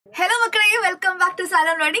back to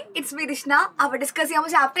Xylem Learning. It's me Dishna. Our discussing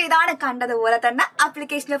chapter idana kandadupole thanne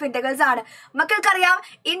application of integrals aanu. Makkalkariya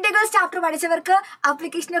integrals chapter padichavarkku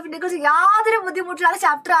application of integrals yathara buddhimuttilla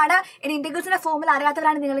chapter aanu. In integrals ine formula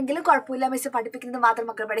ariyathavaran ningalengilum kuഴപ്പമില്ല miss പഠിപ്പിക്കുന്നത് മാത്രം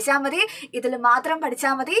മക്കൾ പഠിച്ചാൽ മതി. ഇതിൽ മാത്രം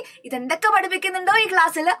പഠിച്ചാൽ മതി. ഇത് എന്തൊക്കെ പഠിപ്പിക്കുന്നുണ്ടോ ഈ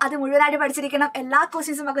ക്ലാസ്സിൽ അത് മുഴുവനായിട്ട് പഠിച്ചിരിക്കണം. എല്ലാ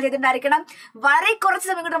ക്വസ്റ്റ്യൻസും മക്കൾ ചെയ്തിട്ടുണ്ടായിരിക്കണം. വളരെ കുറച്ച്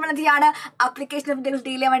സമയം കൊണ്ട് നമ്മൾ എന്ത് ചെയ്യാണ് application of integrals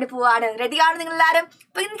ഡീൽ ചെയ്യാൻ വേണ്ടി പോവാണ്. റെഡിയാണ് നിങ്ങൾ എല്ലാവരും?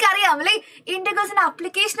 അപ്പോൾ എനിക്കറിയാം അല്ലേ ഇന്റഗ്രൽസിന്റെ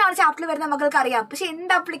application ആണ് ചാപ്റ്ററിൽ വരുന്ന മക്കൾക്ക് അറിയാം. പക്ഷെ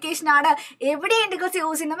എന്ത് application ആണ് എവിടെ ഇന്റഗ്രൽസ്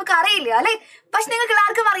യൂസ് ചെയ്യുന്നത് നമുക്ക് അറിയില്ല അല്ലേ? പക്ഷെ നിങ്ങൾക്ക്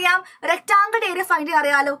എല്ലാവർക്കും അറിയാം റെക്ടാംഗിൾ ഏരിയ ഫൈൻഡ് ചെയ്യാൻ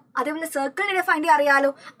അറിയാലോ, അതേപോലെ സർക്കിൾ ഏരിയ ഫൈൻഡ് ചെയ്യാൻ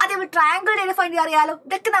അറിയാലോ, അതേപോലെ ട്രയാംഗിൾ ഏരിയ ഫൈൻഡ് ചെയ്യാൻ അറിയാലോ.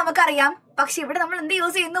 ഇതൊക്കെ നമുക്കറിയാം. പക്ഷെ ഇവിടെ നമ്മൾ എന്ത്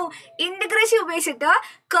യൂസ് ചെയ്യുന്നു? ഇന്റഗ്രേഷൻ ഉപയോഗിച്ചിട്ട്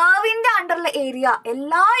കർവിന്റെ അണ്ടറിലെ ഏരിയ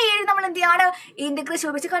എല്ലാ ഏരിയയും നമ്മൾ എന്ത് ചെയ്യാണ് ഇന്റഗ്രേഷൻ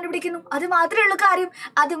ഉപയോഗിച്ച് കണ്ടുപിടിക്കുന്നു. അത് മാത്രമേ ഉള്ളൂ കാര്യം.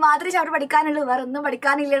 അത് മാത്രമേ ചാപ്റ്റർ പഠിക്കാനുള്ളൂ. വേറെ ഒന്നും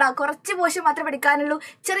പഠിക്കാനില്ലടാ. കുറച്ച് പോർഷൻ മാത്രമേ പഠിക്കാനുള്ളൂ.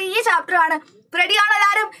 ചെറിയ ചാപ്റ്റർ ആണ്. റെഡിയാണോ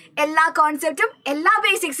എല്ലാവരും? എല്ലാ കോൺസെപ്റ്റും എല്ലാ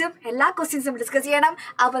ബേസിക്സും എല്ലാ ക്വസ്റ്റ്യൻസും ഡിസ്കസ് ചെയ്യണം.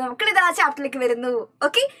 അപ്പൊ നമുക്ക് ഇത് ആ ചാപ്റ്ററിലേക്ക് വരുന്നു.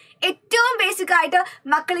 ഓക്കെ, ഏറ്റവും ബേസിക് ആയിട്ട്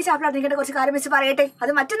മക്കൾ ഈ ചാപ്റ്റർ അറിഞ്ഞിട്ട് കുറച്ച് കാര്യം വെച്ച് പറയട്ടെ.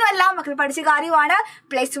 അത് മറ്റൊന്നുമല്ല, മക്കൾ പഠിച്ച കാര്യമാണ്,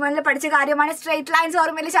 +1 പഠിച്ച കാര്യമാണ്. സ്ട്രേറ്റ് ലൈൻസ്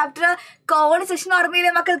ഓർമ്മയിലെ ചാപ്റ്റർ, കോൺ സെക്ഷൻ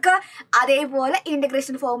ഓർമ്മയിലെ മക്കൾക്ക്, അതേപോലെ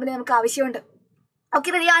ഇന്റഗ്രേഷൻ ഫോമുല നമുക്ക് ആവശ്യമുണ്ട്. ഓക്കെ,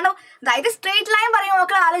 റെഡിയാണോ? അതായത് സ്ട്രേറ്റ് ലൈൻ പറയുമ്പോൾ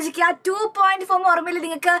മക്കൾ ആലോചിക്കുക 2 പോയിന്റ് ഫോം ഓർമ്മയിൽ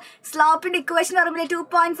നിങ്ങൾക്ക് സ്ലോപ്പിന്റെ ഇക്വേഷൻ ഓർമ്മയിൽ 2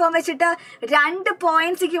 പോയിന്റ് ഫോം വെച്ചിട്ട് 2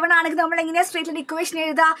 പോയിന്റ്സ് ഗിവൺ ആണെങ്കിൽ നമ്മൾ എങ്ങനെയാ സ്ട്രേറ്റ് ലൈൻ ഇക്വേഷൻ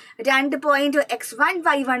എഴുതുക? 2 പോയിന്റ് x1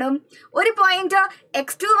 y1 ഉം 1 പോയിന്റ്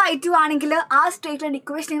x2 y2 ആണെങ്കിൽ ആ സ്ട്രേറ്റ് ലൈൻ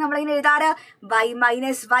ഇക്വേഷൻ നമ്മൾ എങ്ങനെ എഴുതാറ്? y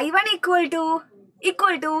minus y1 equal to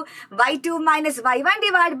y2 minus y1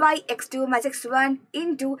 divided by x2 minus x1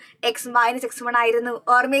 into x minus x1 ആയിരുന്നു.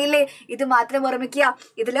 ഓർമ്മയില്ലേ? ഇത് മാത്രം ഓർമ്മിക്കുക.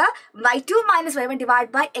 ഇതില് y2 minus y1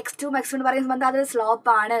 divided by x2 minus x1 പറയുന്നത് അത്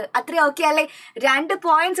സ്ലോപ്പ് ആണ്. അത്രയും ഓക്കെ അല്ലേ? 2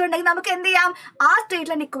 പോയിന്റ്സ് ഉണ്ടെങ്കിൽ നമുക്ക് എന്ത് ചെയ്യാം? ആ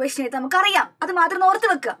സ്ട്രേറ്റ് ലൈൻ ഇക്വേഷൻ എഴുതാം. നമുക്കറിയാം. അത് മാത്രം ഓർത്ത്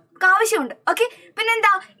വെക്കുക. നമുക്ക് ആവശ്യമുണ്ട്. ഓക്കെ,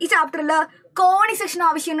 പിന്നെന്താ ഈ ചാപ്റ്ററിൽ conic section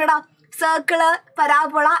ആവശ്യമുണ്ടടാ. Circle,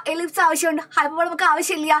 parabola, ellipse ആവശ്യമുണ്ട്. ഹൈപ്പർബോള നമുക്ക്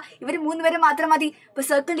ആവശ്യമില്ല. ഇവർ 3 പേര് മാത്രം മതി. ഇപ്പൊ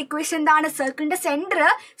സർക്കിളിന്റെ ഇക്വേഷൻ എന്താണ്? സർക്കിളിന്റെ സെന്റർ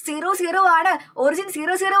 0 0 ആണ്. ഒറിജിൻ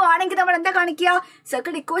 0 0 ആണെങ്കിൽ നമ്മൾ എന്താ കാണിക്കുക?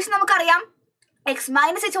 സർക്കിളിന്റെ ഇക്വേഷൻ നമുക്കറിയാം. x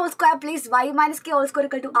minus h whole square plus y minus k whole square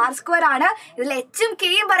equal to r square ആണ്. ഇതിൽ എച്ചും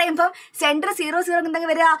കെയും പറയുമ്പോൾ സെന്റർ 0 0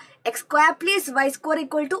 എന്തെങ്കിലും വരിക x square plus y square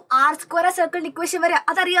equal to r square സർക്കിളിന്റെ ഇക്വേഷൻ വരിക.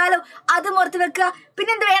 അതറിയാലോ, അതും ഓർത്ത് വെക്കുക.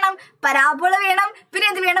 പിന്നെ എന്ത് വേണം? പരാബോള വേണം. പിന്നെ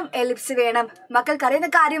എന്ത് വേണം? എലിപ്സ് വേണം. മക്കൾക്ക് അറിയുന്ന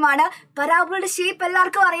കാര്യമാണ്. പരാബോളയുടെ ഷേപ്പ്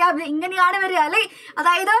എല്ലാവർക്കും അറിയാം. ഇങ്ങനെയാണ് വരിക അല്ലേ?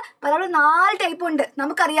 അതായത് പരാബോള 4 ടൈപ്പ് ഉണ്ട്.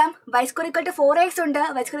 നമുക്കറിയാം y square equal to 4x ഉണ്ട്,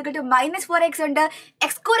 y square equal to minus 4x ഉണ്ട്,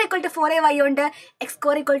 x square equal to 4ay ഉണ്ട്, x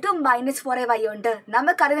square equal to minus 4ay ഉണ്ട്.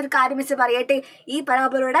 നമുക്കറിയുന്ന ഒരു കാര്യം വെച്ച് പറയട്ടെ, ഈ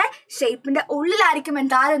പരാബോളയുടെ ഷേപ്പിന്റെ ഉള്ളിലായിരിക്കും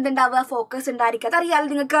എന്തായാലും എന്തുണ്ടാവുക? ഫോക്കസ് ഉണ്ടായിരിക്കും. അതറിയാലോ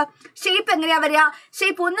നിങ്ങൾക്ക്. ഷേപ്പ് എങ്ങനെയാ വരിക?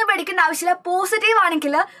 ഷേപ്പ് ഒന്നും പഠിക്കേണ്ട ആവശ്യമില്ല. പോസിറ്റീവ്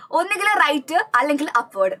ആണെങ്കിൽ ഒന്നുകിൽ റൈറ്റ് അല്ലെങ്കിൽ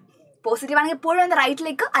അപ്വേർഡ്. പോസിറ്റീവ് ആണെങ്കിൽ എപ്പോഴും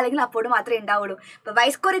റൈറ്റിലേക്ക് അല്ലെങ്കിൽ അപ്പോഴും മാത്രമേ ഉണ്ടാവുള്ളൂ. ഇപ്പൊ y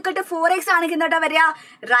square equal to 4x ആണെങ്കിൽ എന്താ വരിക?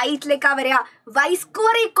 റൈറ്റിലേക്കാ വരിക. y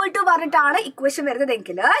square equal to പറഞ്ഞിട്ടാണ് ഇക്വേഷൻ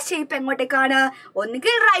വരുന്നതെങ്കിൽ ഷേപ്പ് എങ്ങോട്ടേക്കാണ്?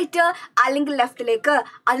 ഒന്നുകിൽ റൈറ്റ് അല്ലെങ്കിൽ ലെഫ്റ്റിലേക്ക്.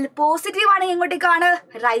 അതിൽ പോസിറ്റീവ് ആണെങ്കിൽ എങ്ങോട്ടേക്കാണ്?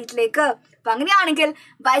 റൈറ്റിലേക്ക്. അപ്പൊ അങ്ങനെയാണെങ്കിൽ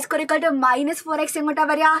y square equal to minus 4x എങ്ങോട്ടാ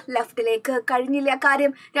വരിക? ലെഫ്റ്റിലേക്ക്. കഴിഞ്ഞില്ല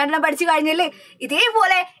കാര്യം? രണ്ടെണ്ണം പഠിച്ചു കഴിഞ്ഞില്ലേ?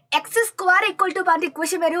 ഇതേപോലെ x square equal to പറഞ്ഞ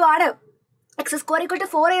ഇക്വേഷൻ വരുവാണ്. x square equal to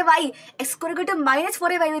 4ay, x square equal to minus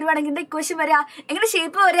 4ay വരുവാണെങ്കിൽ എന്താ ഇക്വേഷൻ വരിക? എങ്ങനെ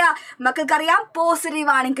ഷേപ്പ് വരിക? മക്കൾക്കറിയാം.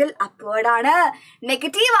 പോസിറ്റീവ് ആണെങ്കിൽ അപ്വേർഡ് ആണ്,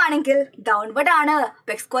 നെഗറ്റീവ് ആണെങ്കിൽ ഡൗൺവേർഡ് ആണ്.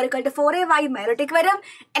 x square equal to 4ay മേലോട്ടേക്ക് വരും,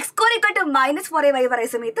 x square equal to minus 4ay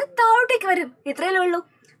പറയുന്ന സമയത്ത് താഴോട്ടേക്ക് വരും. ഇത്രയല്ലേ ഉള്ളൂ.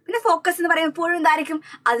 പിന്നെ ഫോക്കസ് എന്ന് പറയുമ്പോൾ എപ്പോഴും എന്തായിരിക്കും?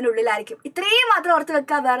 അതിനുള്ളിലായിരിക്കും. ഇത്രയും മാത്രം ഓർത്ത്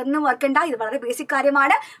വെക്കുക. വേറെ ഒന്നും ഓർക്കണ്ട. ഇത് വളരെ ബേസിക്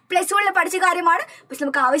കാര്യമാണ്. +1 പഠിച്ച കാര്യമാണ്. പക്ഷെ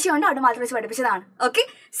നമുക്ക് ആവശ്യമുണ്ട്, അവിടെ മാത്രം വെച്ച് പഠിപ്പിച്ചതാണ്. ഓക്കെ,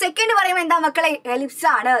 സെക്കൻഡ് പറയുമ്പോൾ എന്താ മക്കളെ? എലിപ്സ്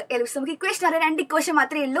ആണ്. എലിപ്സ് നമുക്ക് ഇക്വേഷൻ അറിയാം. 2 ഇക്വേഷൻ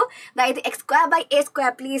മാത്രമേ ഉള്ളൂ. അതായത് x square by a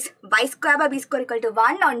square plus y square by b square equal to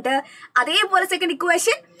 1 ഉണ്ട്. അതേപോലെ second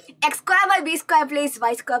equation x square by b square plus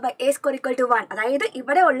y square by a square equal to 1. അതായത്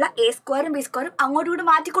ഇവിടെ ഉള്ള a സ്ക്വയറും b സ്ക്വയറും അങ്ങോട്ടും ഇങ്ങോട്ട്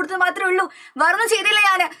മാറ്റി കൊടുത്തത് മാത്രമേ ഉള്ളൂ. വേറൊന്നും ചെയ്തില്ല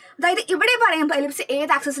ഞാൻ. അതായത് ഇവിടെ പറയുമ്പോൾ എലിപ്സ്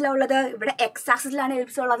ഏത് ആക്സിസിലാണ് ഉള്ളത്? ഇവിടെ x ആക്സിസിലാണ്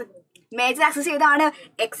എലിപ്സ് ഉള്ളത്. മേജർ ആക്സിസ് ഏതാണ്?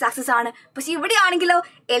 x ആക്സിസ് ആണ്. പക്ഷെ ഇവിടെ ആണെങ്കിലോ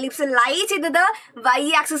എലിപ്സ് ലൈ ചെയ്തത് y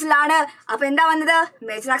ആക്സിസിലാണ്. അപ്പൊ എന്താ വന്നത്?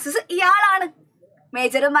 മേജർ ആക്സിസ് ഇയാളാണ്.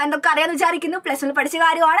 മേജറും മൈനറൊക്കെ അറിയാമെന്ന് വിചാരിക്കുന്നു. +1 പഠിച്ച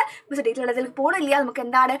കാര്യമാണ്. പക്ഷെ ഡീറ്റെയിൽ അതിലേക്ക് പോകണില്ല. നമുക്ക്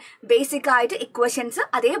എന്താണ് ബേസിക് ആയിട്ട് ഇക്വേഷൻസ്,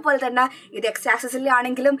 അതേപോലെ തന്നെ ഇത് x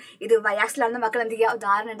ആക്സിസിലാണെങ്കിലും ഇത് y ആക്സിലാണെന്ന് മക്കൾ എന്ത് ചെയ്യുക?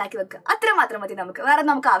 ഉദാഹരണം ഉണ്ടാക്കി വെക്കുക. അത്രമാത്രം മതി നമുക്ക്. വേറെ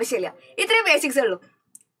നമുക്ക് ആവശ്യമില്ല. ഇത്രയും ബേസിക്സേ ഉള്ളൂ.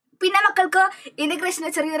 പിന്നെ മക്കൾക്ക് ഇന്റഗ്രേഷന്റെ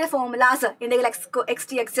ചെറിയ ഫോർമുലാസ് എന്തെങ്കിലും x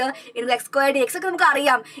dx, എന്തെങ്കിലും x square dx ഒക്കെ നമുക്ക്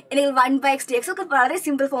അറിയാം. എന്തെങ്കിലും 1/x dx ഒക്കെ വളരെ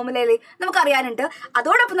സിമ്പിൾ ഫോർമുലയില് നമുക്ക് അറിയാനുണ്ട്.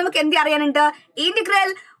 അതോടൊപ്പം നമുക്ക് എന്ത് അറിയാനുണ്ട്?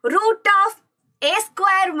 Integral root of a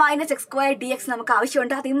square minus x square dx നമുക്ക്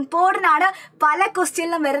ആവശ്യമുണ്ട്. അത് ഇമ്പോർട്ടൻ്റ് ആണ്. പല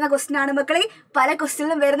ക്വസ്റ്റ്യനിലും വരുന്ന ക്വസ്റ്റ്യൻ ആണ് മക്കളെ, പല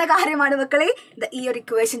ക്വസ്റ്റ്യനിലും വരുന്ന കാര്യമാണ് മക്കളെ. ഈ ഒരു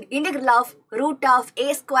equation integral of root of a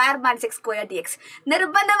square minus x square dx.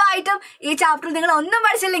 നിർബന്ധമായിട്ടും ഈ ചാപ്റ്ററിൽ നിങ്ങൾ ഒന്നും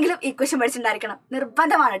പഠിച്ചില്ലെങ്കിലും ഇക്വേഷൻ പഠിച്ചിട്ടുണ്ടായിരിക്കണം,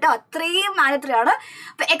 നിർബന്ധമാണ് കേട്ടോ, അത്രയും മാനേറ്ററി ആണ്.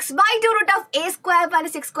 അപ്പൊ x/2 root of a square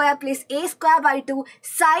minus x square plus a square by 2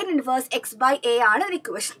 sine inverse x/a ആണ്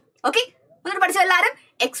ഇക്വേഷൻ. ഓക്കെ, ഒന്നും പഠിച്ച എല്ലാവരും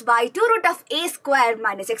x/2 root of a square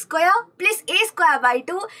minus x square plus a square by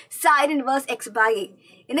 2 sin inverse x/a.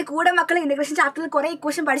 ഇതിന്റെ കൂടെ മക്കൾ integration ചാപ്റ്ററിൽ കുറെ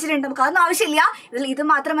equation പഠിച്ചിട്ടുണ്ട്, നമുക്ക് അതൊന്നും ആവശ്യമില്ല. ഇതിൽ ഇത്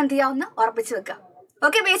മാത്രം എന്ത് ചെയ്യാവുന്ന ഉറപ്പിച്ച് വെക്കുക.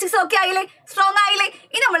 ഓക്കെ, ബേസിക്സ് ഓക്കെ ആയില്ലേ, സ്ട്രോങ് ആയില്ലേ?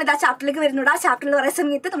 ഇനി നമ്മൾ ഇതാ ചാപ്റ്ററിലേക്ക് വരുന്നുണ്ട്. ആ ചാപ്റ്ററിൽ പറയുന്ന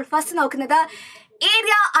സമയത്ത് നമ്മൾ ഫസ്റ്റ് നോക്കുന്നത്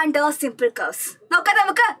ഏരിയ അണ്ടർ സിമ്പിൾ കർവ്സ്. നോക്കാം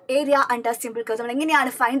നമുക്ക് ഏരിയ അണ്ടർ സിമ്പിൾ കർവ്സ് നമ്മൾ എങ്ങനെയാണ്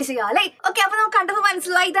ഫൈൻഡ് ചെയ്യുക അല്ലേ. ഓക്കെ, അപ്പൊ നമുക്ക് കണ്ടപ്പോൾ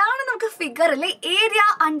മനസ്സിലായി ഇതാണ് നമുക്ക് ഫിഗർ അല്ലേ. ഏരിയ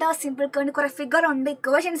അണ്ടർ സിമ്പിൾ കർവിന് കുറെ ഫിഗർ ഉണ്ട്,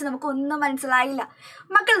 ഇക്വേഷൻസ് നമുക്ക് ഒന്നും മനസ്സിലായില്ല.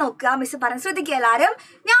 മക്കൾ നോക്കുക, മിസ് പറഞ്ഞ് ശ്രദ്ധിക്കുക എല്ലാവരും.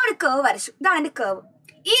 ഞാൻ ഒരു കർവ് വരച്ചു, ഇതാണ് എന്റെ കർവ്.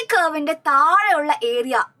 ഈ കർവിന്റെ താഴെയുള്ള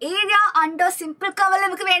area, area under simple curve അല്ലേ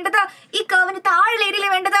നമുക്ക് വേണ്ടത്. ഈ കർവിന്റെ താഴെയുള്ള ഏരിയയിലെ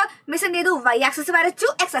വേണ്ടത്. മിസ് എന്ത് ചെയ്തു, വൈ ആക്സിസ് വരച്ചു,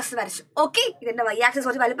 എക്സ് ആക്സിസ് വരച്ചു. ഓക്കെ, ഇതിന്റെ വൈ ആക്സിസ്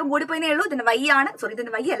കുറച്ച് വലിപ്പം കൂടി പോയേ ഉള്ളൂ. ഇതിന്റെ വൈ ആണ്, സോറി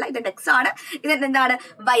ഇതിന്റെ വൈ അല്ല, ഇതിന്റെ എക്സ് ആണ്, ഇതിന്റെ എന്താണ്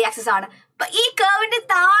വൈ ആക്സിസ് ആണ്. അപ്പൊ ഈ കർവിന്റെ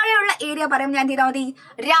താഴെയുള്ള ഏരിയ പറയുമ്പോൾ ഞാൻ എന്ത് ചെയ്താൽ മതി,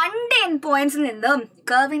 2 എൻ പോയിന്റ്സിൽ നിന്നും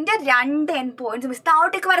കർവിന്റെ 2 എൻ പോയിന്റ്സ് മിസ്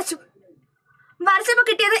താഴോട്ടേക്ക് വരച്ചു. വരച്ചപ്പോ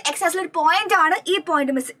കിട്ടിയത് എക്സ് ആക്സിൽ ഒരു പോയിന്റ് ആണ്. ഈ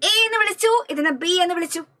പോയിന്റ് മിസ് എ എന്ന് വിളിച്ചു, ഇതിനെ ബി എന്ന്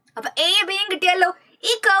വിളിച്ചു. അപ്പൊ എ ബിയും കിട്ടിയല്ലോ.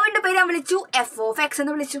 ഈ കർവിന്റെ പേര് ഞാൻ വിളിച്ചു എഫ് ഓഫ് എക്സ്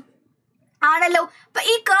എന്ന് വിളിച്ചു, ആണല്ലോ. അപ്പൊ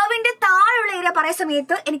ഈ കർവിന്റെ താഴെയുള്ള ഏരിയ പറയുന്ന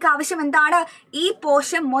സമയത്ത് എനിക്ക് ആവശ്യം എന്താണ്, ഈ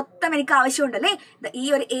പോർഷൻ മൊത്തം എനിക്ക് ആവശ്യമുണ്ടല്ലേ. ഈ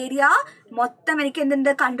ഒരു ഏരിയ മൊത്തം എനിക്ക്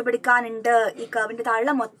എന്തുണ്ട് കണ്ടുപിടിക്കാനുണ്ട്. ഈ കർവിന്റെ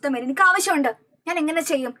താഴെയുള്ള മൊത്തം എനിക്ക് ആവശ്യമുണ്ട്. ഞാൻ എങ്ങനെ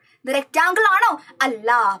ചെയ്യും, ഇത് റെക്ടാങ്കിൾ ആണോ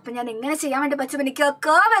അല്ല. അപ്പൊ ഞാൻ എങ്ങനെ ചെയ്യാൻ വേണ്ടി പറ്റും, എനിക്ക്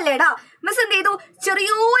കർവ് അല്ലേടാ. മിസ് എന്ത് ചെയ്തു,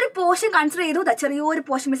 ചെറിയൊരു പോർഷൻ കൺസിഡർ ചെയ്തു, ചെറിയൊരു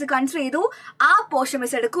പോർഷൻ മിസ് കൺസിഡർ ചെയ്തു. ആ പോർഷൻ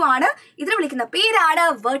മിസ് എടുക്കുവാണ്. ഇതിന് വിളിക്കുന്ന പേരാണ്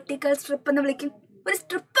വെർട്ടിക്കൽ സ്ട്രിപ്പ് എന്ന് വിളിക്കും. ഒരു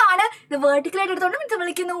സ്ട്രിപ്പ് ആണ് ഇത്, വെർട്ടിക്കലായിട്ട് എടുത്തോണ്ട് ഇത്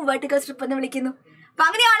വിളിക്കുന്നു വെർട്ടിക്കൽ സ്ട്രിപ്പ് എന്ന് വിളിക്കുന്നു. അപ്പൊ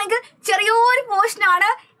അങ്ങനെയാണെങ്കിൽ ചെറിയൊരു പോർഷൻ ആണ്.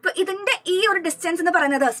 ഇപ്പൊ ഇതിന്റെ ഈ ഒരു ഡിസ്റ്റൻസ് എന്ന്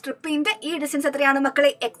പറയുന്നത്, സ്ട്രിപ്പിന്റെ ഈ ഡിസ്റ്റൻസ് എത്രയാണ്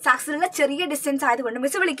മക്കളെ, എക്സ് ആക്സിലുള്ള ചെറിയ ഡിസ്റ്റൻസ് ആയതുകൊണ്ട്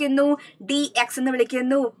മിസ് വിളിക്കുന്നു dx എന്ന്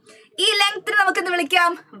വിളിക്കുന്നു. ഈ ലെങ്ത്തിന് നമുക്ക് എന്ത്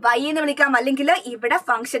വിളിക്കാം, y എന്ന് വിളിക്കാം. അല്ലെങ്കിൽ ഇവിടെ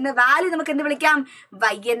ഫംഗ്ഷന്റെ വാല്യൂ നമുക്ക് എന്ത് വിളിക്കാം,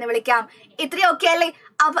 y എന്ന് വിളിക്കാം. ഇത്രയും ഓക്കെ അല്ലേ.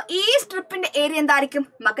 അപ്പൊ ഈ സ്ട്രിപ്പിന്റെ ഏരിയ എന്തായിരിക്കും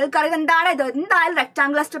മക്കൾക്ക് അറിയാം, എന്താണ് ഇത്, എന്തായാലും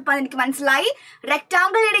റെക്ടാംഗുലർ സ്ട്രിപ്പ് ആണ്, എനിക്ക് മനസ്സിലായി.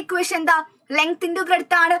 റെക്ടാംഗിളുടെ ഇക്വേഷൻ എന്താ, ലെങ്ത് ഇൻറ്റു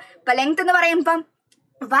ബ്രെഡ്ത്ത് ആണ്. ഇപ്പൊ ലെങ്ത് എന്ന് പറയുമ്പം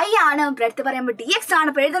y ആണ്, ബ്രെഡ്ത്ത് പറയുമ്പോൾ dx ആണ്.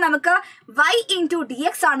 അപ്പോൾ എഴുതാൻ നമുക്ക് y ഇൻറ്റു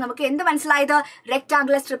dx ആണ്. നമുക്ക് എന്ത് മനസ്സിലായത്,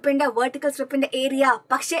 റെക്ടാംഗുലർ സ്ട്രിപ്പിന്റെ വെർട്ടിക്കൽ സ്ട്രിപ്പിന്റെ ഏരിയ.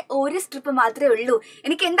 പക്ഷെ ഒരു സ്ട്രിപ്പ് മാത്രമേ ഉള്ളൂ.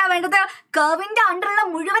 എനിക്ക് എന്താ വേണ്ടത്, കർവിന്റെ അണ്ടറുള്ള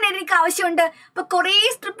മുഴുവൻ എനിക്ക് ആവശ്യമുണ്ട്. അപ്പൊ കുറേ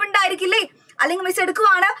സ്ട്രിപ്പ് ഉണ്ടായിരിക്കില്ലേ. അല്ലെങ്കിൽ മിസ്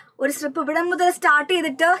എടുക്കുവാണ്, ഒരു സ്ട്രിപ്പ് ഇവിടെ മുതൽ സ്റ്റാർട്ട്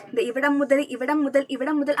ചെയ്തിട്ട് ഇവിടം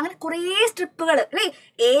മുതൽ അങ്ങനെ കുറേ സ്ട്രിപ്പുകൾ അല്ലേ,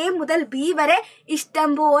 എ മുതൽ ബി വരെ ഇഷ്ടം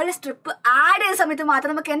പോലെ സ്ട്രിപ്പ് ആഡ് ചെയ്ത സമയത്ത്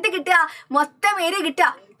മാത്രം നമുക്ക് എന്ത് കിട്ടുക, മൊത്തം ഏരിയ കിട്ടുക.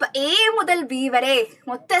 ഇപ്പൊ എ മുതൽ ബി വരെ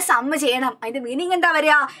മൊത്തം സമ്മ് ചെയ്യണം. അതിന്റെ മീനിങ് എന്താ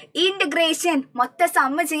വരിക, ഇന്റഗ്രേഷൻ. മൊത്തം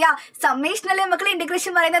സമ്മ് ചെയ്യുക. സമ്മേഷനല്ലേ മക്കളെ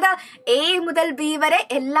ഇന്റഗ്രേഷൻ പറയുന്നത്. എ മുതൽ ബി വരെ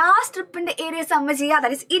എല്ലാ സ്ട്രിപ്പിന്റെ ഏരിയ സമ്മ് ചെയ്യുക.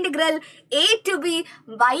 That is integral A to B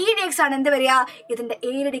Y dx ആണ് എന്ത് വരിക, ഇതിന്റെ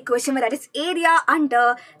ഏരിയയുടെ ഇക്വേഷൻ വരിക. That is area under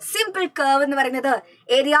simple curve എന്ന് പറയുന്നത്.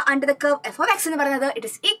 Area under the curve F of X എന്ന് പറയുന്നത് it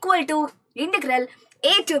is equal to integral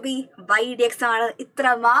A to B Y dx ആണ്.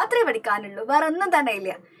 ഇത്ര മാത്രമേ പഠിക്കാനുള്ളൂ, വേറെ ഒന്നും തന്നെ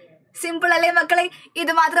ഇല്ല. സിമ്പിൾ അല്ലേ മക്കളെ,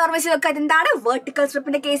 ഇത് മാത്രം ഓർമ്മിച്ച് വെക്കുക. ഇതെന്താണ്, വെർട്ടിക്കൽ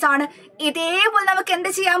സ്ട്രിപ്പിന്റെ കേസ് ആണ്. ഇതേപോലെ നമുക്ക് എന്ത്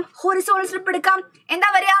ചെയ്യാം, ഹൊറിസോണ്ടൽ സ്ട്രിപ്പ് എടുക്കാം. എന്താ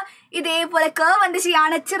പറയാ, ഇതേപോലെ കർവ് എന്ത്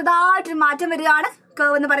ചെയ്യാണ്, ചെറുതായിട്ടൊരു മാറ്റം വരികയാണ്.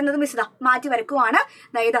 കർവ് എന്ന് പറയുന്നത് മിസ് മാറ്റി വരക്കുവാണ്.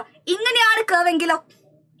 അതായത് ഇങ്ങനെയാണ് കർവ് എങ്കിലോ,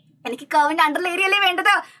 എനിക്ക് കർവിന്റെ അണ്ടർ ഏരിയ അല്ലേ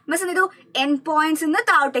വേണ്ടത്. മിസ് എന്ത് ചെയ്തു, എൻ പോയിന്റ്സ് നിന്ന്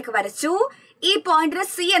താഴോട്ടേക്ക് വരച്ചു. ഈ പോയിന്റിനെ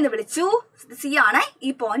സി എന്ന് വിളിച്ചു, സി ആണ്.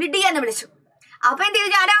 ഈ പോയിന്റ് ഡി എന്ന് വിളിച്ചു. അപ്പൊ എന്ത്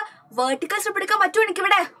ചെയ്തു, ഞാൻ വെർട്ടിക്കൽ സ്ട്രിപ്പ് എടുക്കാൻ പറ്റുമോ, എനിക്ക്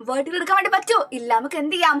ഇവിടെ വെർട്ടിക്കൽ എടുക്കാൻ വേണ്ടി പറ്റുമോ ഇല്ല. നമുക്ക്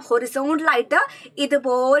എന്ത് ചെയ്യാം, ഹൊറിസോണ്ടൽ ആയിട്ട്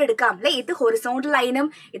ഇതുപോലെ എടുക്കാം അല്ലെ. ഇത് ഹൊറിസോണ്ടൽ ലൈനും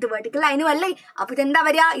ഇത് വെർട്ടിക്കൽ ലൈനും അല്ലേ. അപ്പൊ ഇതെന്താ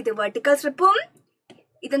വരിക, ഇത് വെർട്ടിക്കൽ സ്ട്രിപ്പും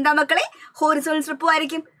ഇതെന്താ മക്കളെ, ഹൊറിസോണ്ടൽ സ്ട്രിപ്പും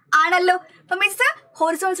ആയിരിക്കും, ആണല്ലോ. അപ്പൊ മിസ്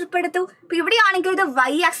ഹൊറിസോണ്ടൽ സ്ട്രിപ്പ് എടുത്തു. ഇപ്പൊ ഇവിടെ ആണെങ്കിൽ ഇത്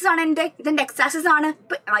വൈ ആക്സിസ് ആണ്, ഇതിന്റെ എക്സ് ആക്സിസ് ആണ്.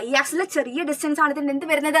 ഇപ്പൊ വൈ ആക്സിലെ ചെറിയ ഡിസ്റ്റൻസ് ആണ് ഇതിന്റെ എന്ത്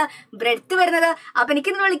വരുന്നത്, ബ്രെഡ്ത്ത് വരുന്നത്. അപ്പൊ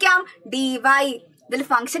എനിക്ക് എന്ത് വിളിക്കാം, dy. ഇതിൽ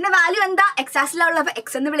ഫംഗ്ഷന്റെ വാല്യൂ എന്താ, എക്സ് ആക്സിലുള്ള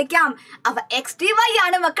എക്സ് എന്ന് വിളിക്കാം. അപ്പൊ എക്സ് ഡി വൈ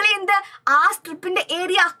ആണ് മക്കളെ എന്ത്, ആ സ്ട്രിപ്പിന്റെ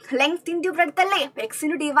ഏരിയ. ലെങ്ത് ഇൻറ്റു ബ്രെഡ്ത്ത് അല്ലേ, എക്സ്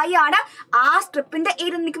ഇൻറ്റു dy ആണ് ആ സ്ട്രിപ്പിന്റെ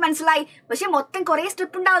ഏരിയ. എനിക്ക് മനസ്സിലായി. പക്ഷെ മൊത്തം കുറെ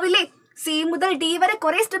സ്ട്രിപ്പ് ഉണ്ടാവില്ലേ, സി മുതൽ ഡി വരെ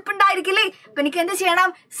കുറെ സ്ട്രിപ്പ് ഉണ്ടായിരിക്കില്ലേ. അപ്പൊ എനിക്ക് എന്ത് ചെയ്യണം,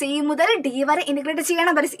 സി മുതൽ ഡി വരെ ഇന്റഗ്രേറ്റ്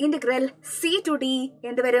ചെയ്യണം. ഇന്റഗ്രൽ സി ടു ഡി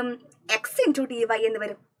എന്ത് വരും, എക്സ് ഇൻറ്റു dy എന്ന്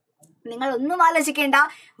വരും. നിങ്ങൾ ഒന്നും ആലോചിക്കേണ്ട,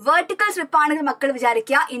 വെർട്ടിക്കൽ സ്ട്രിപ്പ് ആണെങ്കിൽ മക്കൾ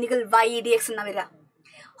വിചാരിക്കുക ഇന്റഗ്രൽ വൈ dx എന്ന് വരിക.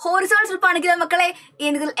 ഹോറിസോണ്ടൽ സ്ട്രിപ്പ് ആണെങ്കിൽ മക്കളെ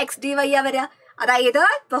ഇന്റഗ്രൽ എക്സ് ഡി വൈ ആ വരിക. അതായത്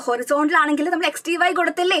ഇപ്പൊ ഹൊറിസോണ്ടൽ ആണെങ്കിൽ നമ്മൾ എക്സ് ഡി വൈ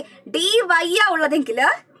കൊടുത്തില്ലേ, ഡി വൈ ആ ഉള്ളതെങ്കിൽ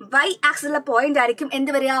വൈ ആക്സിലുള്ള പോയിന്റ് ആയിരിക്കും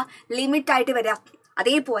എന്ത് വരിക, ലിമിറ്റ് ആയിട്ട് വരിക.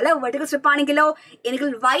 അതേപോലെ വെർട്ടിക്കൽ സ്ട്രിപ്പ് ആണെങ്കിലോ എനിക്ക്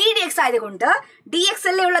വൈ ഡി എക്സ് ആയതുകൊണ്ട് ഡി എക്സ്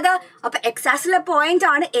അല്ലേ ഉള്ളത്, അപ്പൊ എക്സ് ആക്സിലെ പോയിന്റ്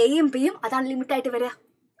ആണ് എയും ബിയും, അതാണ് ലിമിറ്റ് ആയിട്ട് വരിക.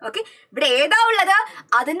 ഓക്കെ, ഇവിടെ ഏതാ ഉള്ളത്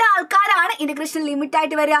അതിന്റെ ആൾക്കാരാണ് ഇന്റഗ്രേഷൻ ലിമിറ്റ്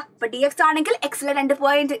ആയിട്ട് വരിക. അപ്പൊ ഡി എക്സ് ആണെങ്കിൽ എക്സിലെ 2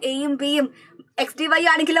 പോയിന്റ് എയും ബിയും, എക്സ് ഡി വൈ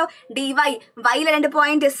ആണെങ്കിലോ ഡി വൈ വൈയിലെ 2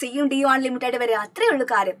 പോയിന്റ് സിയും ഡിയും ആണ് ലിമിറ്റ് ആയിട്ട് വരിക. അത്രേ ഉള്ളൂ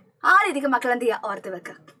കാര്യം. ആ രീതിക്ക് മക്കൾ എന്ത് ചെയ്യുക, ഓർത്ത്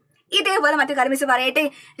വെക്കുക. ഇതേപോലെ മറ്റു കാര്യം മിസ് പറയട്ടെ,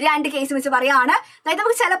 2 കേസ് മിസ് പറയാണ്. അതായത്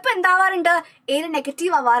നമുക്ക് ചിലപ്പോൾ എന്താവാറുണ്ട്, ഏത്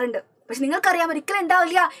നെഗറ്റീവ് ആവാറുണ്ട്. പക്ഷെ നിങ്ങൾക്കറിയാം ഒരിക്കലും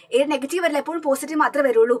ഉണ്ടാവില്ല, ഏത് നെഗറ്റീവ് വരില്ല, എപ്പോഴും പോസിറ്റീവ് മാത്രമേ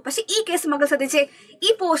വരുള്ളൂ. പക്ഷെ ഈ കേസ് മക്കൾ ശ്രദ്ധിച്ചേ, ഈ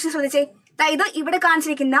പോർഷൻ ശ്രദ്ധിച്ചേ. അതായത് ഇവിടെ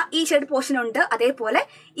കാണിച്ചിരിക്കുന്ന ഈ ഷെയ്ഡ് പോർഷൻ ഉണ്ട്, അതേപോലെ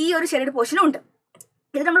ഈ ഒരു ഷെയ്ഡ് പോർഷനും ഉണ്ട്.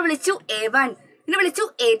 ഇത് നമ്മൾ വിളിച്ചു A1, ഇതിനെ വിളിച്ചു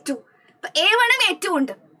A2. അപ്പൊ A1 ഉം A2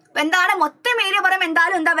 ഉണ്ട്. അപ്പൊ എന്താണ് മൊത്തം ഏരിയ പറയുമ്പോൾ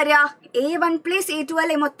എന്തായാലും എന്താ വരിക, A1 + A2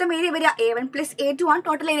 അല്ലെ മൊത്തം ഏരിയ വരിക. A1 + A2 ആണ്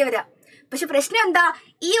ടോട്ടൽ ഏരിയ വരിക. പക്ഷെ പ്രശ്നം എന്താ,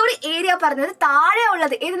 ഈ ഒരു ഏരിയ പറഞ്ഞത് താഴെ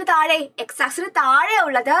ഉള്ളത്, ഏതിന് താഴെ, എക്സ് ആക്സിന് താഴെ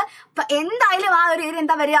ഉള്ളത്. അപ്പൊ എന്തായാലും ആ ഒരു ഏരിയ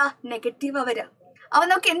എന്താ വരിക, നെഗറ്റീവ് വരിക. അപ്പൊ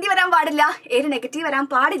നമുക്ക് എന്ത് വരാൻ പാടില്ല, ഏരിയ നെഗറ്റീവ് വരാൻ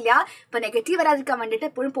പാടില്ല. അപ്പൊ നെഗറ്റീവ് വരാതിരിക്കാൻ വേണ്ടിയിട്ട്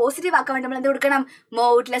എപ്പോഴും പോസിറ്റീവ് ആക്കാൻ വേണ്ടി നമ്മൾ എന്ത് കൊടുക്കണം,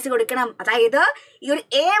 മോഡുലസ് കൊടുക്കണം. അതായത് ഈ ഒരു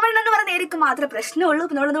A1 എന്ന് പറയുന്ന ഏരിയക്ക് മാത്രമേ പ്രശ്നമുള്ളൂ,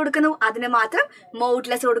 നമ്മൾ എന്ത് കൊടുക്കുന്നു, അതിന് മാത്രം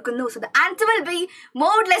മോഡുലസ് കൊടുക്കുന്നു. So the answer will be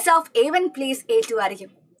modulus of A1 + A2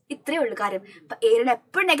 ആയിരിക്കും. ഇത്രയേ ഉള്ളൂ കാര്യം. അപ്പൊ ഏരിയ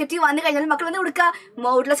എപ്പോഴും നെഗറ്റീവ് വന്നു കഴിഞ്ഞാൽ മക്കൾ ഒന്ന് കൊടുക്കുക,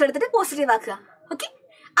 മോഡുലസ് എടുത്തിട്ട് പോസിറ്റീവ് ആക്കുക. ഓക്കെ,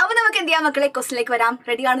 അപ്പൊ നമുക്ക് എന്ത് ചെയ്യാം മക്കളെ, ക്വസ്റ്റിലേക്ക് വരാം.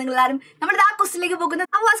 റെഡിയാണ് നിങ്ങൾ എല്ലാവരും? നമ്മൾ ആ ക്വസ്റ്റിലേക്ക് പോകുന്നത്.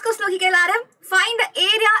 അപ്പൊ ആ ക്വസ്റ്റ് നോക്കിക്കുക എല്ലാവരും. Find the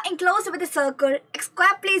area enclosed with circle x²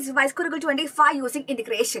 + y² = 25 using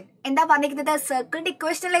integration. എന്താ പറഞ്ഞിരിക്കുന്നത്, സർക്കിളിന്റെ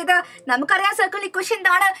ഇക്വേഷൻ അല്ലേ ഇത്. നമുക്കറിയാം സർക്കിളിന്റെ ഇക്വേഷൻ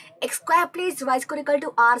എന്താണ്, x² + y²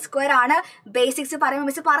 = r² ആണ്. ബേസിക്സ് പറയുമ്പോൾ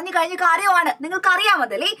മിസ് പറഞ്ഞു കഴിഞ്ഞ കാര്യമാണ്, നിങ്ങൾക്ക്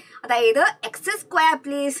അറിയാമതല്ലേ. അതായത് x² +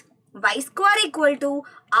 y² =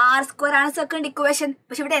 r² ആണ് സർക്കിളിന്റെ ഇക്വേഷൻ.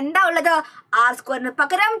 പക്ഷെ ഇവിടെ എന്താ ഉള്ളത്, r²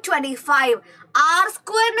 പകരം 25.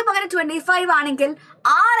 r² പകരം 25 ആണെങ്കിൽ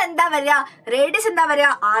r എന്താ വരിക, റേഡിയസ് എന്താ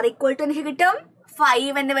വരിക, r = എനിക്ക് കിട്ടും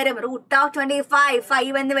 5 എന്ന് വരും. √25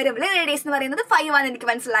 5 എന്ന് വരും. റേഡിയസ് എന്ന് പറയുന്നത് 5 ആണ്, എനിക്ക്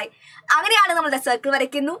മനസ്സിലായി. അങ്ങനെയാണ് നമ്മളുടെ സർക്കിൾ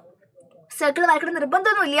വരയ്ക്കുന്നു. സർക്കിൾ വരയ്ക്കുന്ന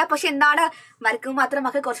നിർബന്ധമൊന്നുമില്ല, പക്ഷെ എന്താണ് വരയ്ക്കുമ്പോൾ മാത്രം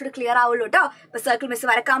മക്കൾ കുറച്ചുകൂടി ക്ലിയർ ആവുള്ളൂ കേട്ടോ. അപ്പൊ സർക്കിൾ മിസ്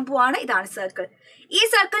വരക്കാൻ പോവാണ്. ഇതാണ് സർക്കിൾ. ഈ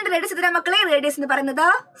സർക്കിളിന്റെ റേഡിയസ് എത്ര മക്കളെ, റേഡിയസ് എന്ന് പറയുന്നത്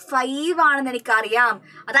 5 ആണെന്ന് എനിക്കറിയാം.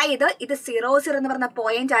 അതായത് ഇത് 0 0 എന്ന് പറഞ്ഞ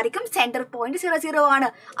പോയിന്റ് ആയിരിക്കും, സെന്റർ പോയിന്റ് 0 0 ആണ്.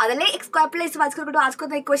 അതല്ലേ x² + y² =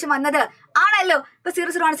 r² ഇക്വേഷൻ വന്നത് ആണല്ലോ. ഇപ്പൊ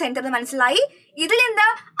 0 0 ആണ് സെന്റർ എന്ന് മനസ്സിലായി. ഇതിൽ നിന്ന്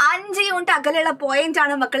 5 യൂണിറ്റ് അകലെയുള്ള പോയിന്റ്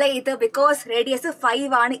ആണ് മക്കളെ ഇത്. ബിക്കോസ് റേഡിയസ്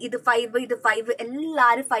 5 ആണ്. ഇത് 5 ഇത് 5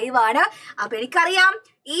 എല്ലാരും 5 ആണ്. അപ്പൊ എനിക്കറിയാം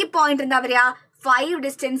ഈ പോയിന്റ് എന്താ പറയാ, 5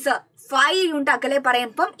 ഡിസ്റ്റൻസ് 5 യൂണിറ്റ് അകലെ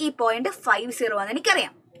പറയുമ്പം ഈ പോയിന്റ് 5 0 ആണെന്ന്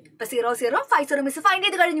എനിക്കറിയാം. ഇപ്പൊ 0 0 5 0 മിസ് ഫൈൻഡ്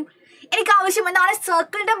ചെയ്ത് കഴിഞ്ഞു. എനിക്ക് ആവശ്യം എന്താണ്,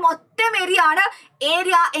 സർക്കിളിന്റെ മൊത്തം ഏരിയ ആണ്.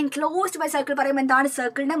 ഏരിയ എൻക്ലോസ്ഡ് ബൈ സർക്കിൾ പറയുമ്പോൾ എന്താണ്,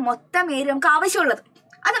 സർക്കിളിന്റെ മൊത്തം ഏരിയ നമുക്ക് ആവശ്യമുള്ളത്.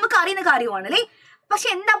 അത് നമുക്ക് അറിയുന്ന കാര്യമാണ് അല്ലേ. പക്ഷെ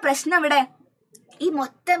എന്താ പ്രശ്നം ഇവിടെ, ഈ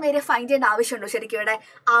മൊത്തം ഏരിയ ഫൈൻഡ് ചെയ്യേണ്ട ആവശ്യമുണ്ടോ ശരിക്കും? ഇവിടെ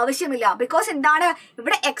ആവശ്യമില്ല. ബിക്കോസ് എന്താണ്,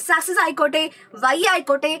 ഇവിടെ എക്സ് ആക്സിസ് ആയിക്കോട്ടെ വൈ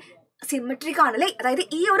ആയിക്കോട്ടെ സിമെട്രിക് ആണല്ലേ. അതായത്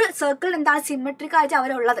ഈ ഒരു സർക്കിൾ എന്താണ്, സിമെട്രിക് ആയിട്ട്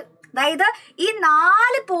അവരുള്ളത്. അതായത് ഈ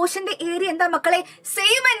 4 പോർഷന്റെ ഏരിയ എന്താ മക്കളെ,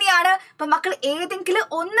 സെയിം തന്നെയാണ്. അപ്പൊ മക്കൾ ഏതെങ്കിലും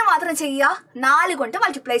ഒന്ന് മാത്രം ചെയ്യുക, 4 കൊണ്ട്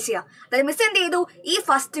മൾട്ടിപ്ലൈ ചെയ്യുക. അതായത് മിസ് എന്ത് ചെയ്തു, ഈ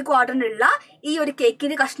ഫസ്റ്റ് ക്വാഡ്രന്റിലുള്ള ഈ ഒരു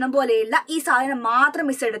കേക്കിന്റെ കഷ്ണം പോലെയുള്ള ഈ സാധനം മാത്രം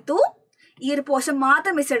മിസ് എടുത്തു, ഈ ഒരു പോർഷൻ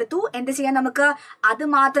മാത്രം മിസ് എടുത്തു. എന്ത് ചെയ്യാൻ നമുക്ക്, അത്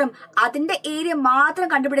മാത്രം അതിന്റെ ഏരിയ മാത്രം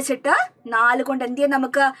കണ്ടുപിടിച്ചിട്ട് 4 കൊണ്ട് എന്ത് ചെയ്യാൻ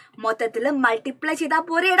നമുക്ക് മൊത്തത്തിൽ മൾട്ടിപ്ലൈ ചെയ്താൽ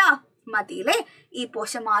പോരേടാ, മതിയില്ലേ. ഈ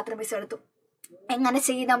പോർഷൻ മാത്രം മിസ് എടുത്തു. എങ്ങനെ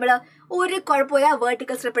ചെയ്യും നമ്മള്, ഒരു കുഴപ്പമില്ല,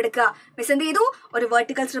 വെർട്ടിക്കൽ സ്ട്രിപ്പ് എടുക്കുക. മിസ് എന്ത് ചെയ്തു, ഒരു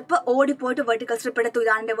വെർട്ടിക്കൽ സ്ട്രിപ്പ് ഓടിപ്പോയിട്ട് വെർട്ടിക്കൽ സ്ട്രിപ്പ് എടുത്തു.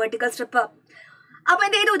 ഇതാണ് എന്റെ വെർട്ടിക്കൽ സ്ട്രിപ്പ്. അപ്പൊ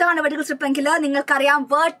എന്ത് ചെയ്തു, ഇതാണ് വെർട്ടിക്കൽ സ്ട്രിപ്പ് എങ്കിൽ നിങ്ങൾക്കറിയാം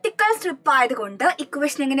വെർട്ടിക്കൽ സ്ട്രിപ്പ് ആയതുകൊണ്ട്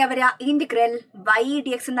ഇക്വേഷൻ എങ്ങനെയാ വരിക, ഇന്റഗ്രൽ y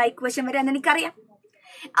dx എന്ന ഇക്വേഷൻ വരിക എന്ന് എനിക്കറിയാം.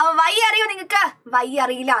 അപ്പൊ വൈ അറിയോ നിങ്ങൾക്ക്, വൈ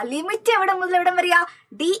അറിയില്ല. ലിമിറ്റ് എവിടെ മുതൽ എവിടെ വരിക,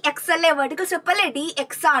 ഡി എക്സ് അല്ലേ, വെർട്ടിക്കൽ സ്ട്രിപ്പ് അല്ലേ. ഡി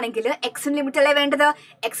എക്സ് ആണെങ്കിൽ എക്സിന് ലിമിറ്റ് അല്ലേ വേണ്ടത്.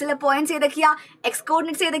 എക്സിലെ പോയിന്റ്സ് ഏതൊക്കെയാ, എക്സ്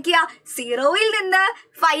കോർഡിനേറ്റ്സ് ഏതൊക്കെയാ, 0 നിന്ന്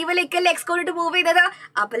 5 എക്സ് കോർഡിനേറ്റ് മൂവ് ചെയ്തത്.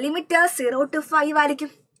 അപ്പൊ ലിമിറ്റ് 0 to 5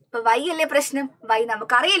 ആയിരിക്കും. അപ്പൊ വൈ അല്ലേ പ്രശ്നം. വൈ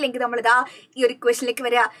നമുക്കറിയില്ലെങ്കിൽ നമ്മളിതാ ഈ ഒരു ഇക്വേഷനിലേക്ക്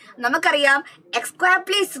വരിക. നമുക്കറിയാം x²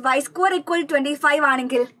 + y² = 25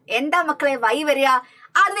 ആണെങ്കിൽ എന്താ മക്കളെ വൈ വരിക,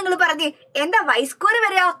 അത് നിങ്ങൾ പറഞ്ഞേ, എന്താ y²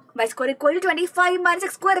 വരിക, y² = 25 -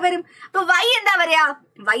 x² വരും. അപ്പൊ y എന്താ വരിക,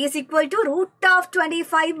 y =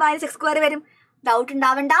 √25 - x² വരും. ഡൗട്ട്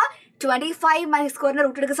ഉണ്ടാവണ്ട, 25 - x²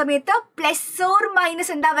 റൂട്ട് എടുക്കുന്ന സമയത്ത് പ്ലസ് ഓർ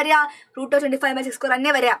മൈനസ് എന്താ വരിക, √25 - x²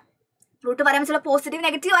 തന്നെ വരിക. റൂട്ട് പറയാൻ ചില പോസിറ്റീവ്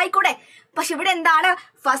നെഗറ്റീവ് ആയിക്കൂടെ. പക്ഷെ ഇവിടെ എന്താണ്,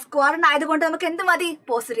 ഫസ്റ്റ് ക്വാഡ്രന്റ് ആയതുകൊണ്ട് നമുക്ക് എന്ത് മതി,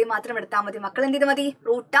 പോസിറ്റീവ് മാത്രം എടുത്താൽ മതി. മക്കൾ എന്ത് ചെയ്ത് മതി,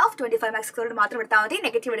 √25 - x² മാത്രം എടുത്താൽ മതി,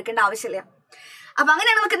 നെഗറ്റീവ് എടുക്കേണ്ട ആവശ്യമില്ല. അപ്പൊ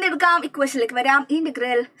അങ്ങനെയാണ് നമുക്ക് എന്ത് എടുക്കാം, ഇക്വേഷനിലേക്ക് വരാം.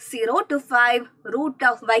 ഇന്റഗ്രൽ 0 to 5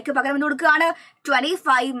 √y പകരം എന്ന് കൊടുക്കുകയാണ്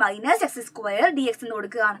 25 - x² dx എന്ന്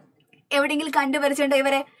കൊടുക്കുകയാണ്. എവിടെയെങ്കിലും കണ്ടുവരച്ചിട്ടുണ്ടോ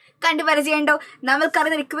ഇവരെ, കണ്ടുപരിചയമുണ്ടോ?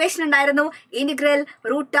 നമ്മൾക്കറിയുന്ന ഇക്വേഷൻ ഉണ്ടായിരുന്നു, integral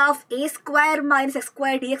root of A square minus X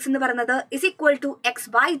square D X എന്ന് പറയുന്നത് is equal to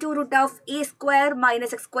X by two root of A square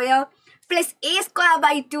minus X square plus A square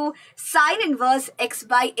by two sine inverse X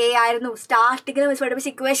by A ആയിരുന്നു സ്റ്റാർട്ടിങ്ങിൽ പഠിപ്പിച്ച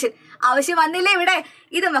equation. ആവശ്യം വന്നില്ലേ ഇവിടെ?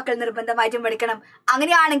 ഇത് മക്കൾ നിർബന്ധമായിട്ടും പഠിക്കണം.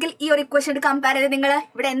 അങ്ങനെയാണെങ്കിൽ ഈ ഒരു ഇക്വേഷൻ കമ്പയർ ചെയ്ത് നിങ്ങൾ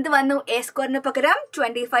ഇവിടെ എന്ത് വന്നു? എ സ്ക്വയറിന് പകരം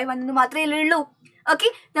 25 വന്നു മാത്രമേ ഉള്ളൂ. ഓക്കെ,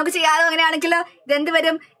 നമുക്ക് ചെയ്യാതെ. അങ്ങനെയാണെങ്കിൽ ഇതെന്ത്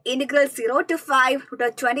വരും? Integral 0 to 5 root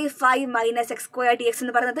of 25 minus X square D X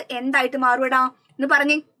എന്ന് പറയുന്നത് എന്തായിട്ട് മാറുവിടാം എന്ന്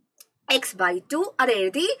പറഞ്ഞേ? എക്സ് ബൈ ടു അത്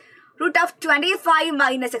എഴുതി, root of 25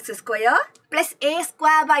 minus x square plus a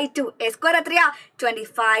square by 2. a square എത്രയാ?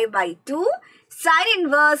 25 by 2 sin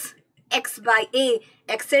inverse x by a.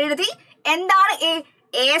 x എഴുതി. എന്താണ് a?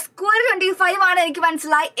 a square 25 ആണ് എനിക്ക്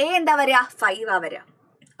മനസ്സിലായി. a എന്താ വരിക? 5 ആ വരിക.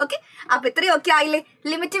 ഓക്കെ, അപ്പൊ ഇത്രയും ഒക്കെ ആയില്ലേ?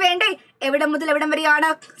 ലിമിറ്റ് വേണ്ടേ? എവിടെ മുതൽ എവിടം വരെയാണ്?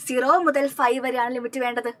 0 മുതൽ 5 വരെയാണ് ലിമിറ്റ്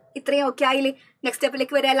വേണ്ടത്. ഇത്രയും ഒക്കെ ആയില്ലേ? നെക്സ്റ്റ്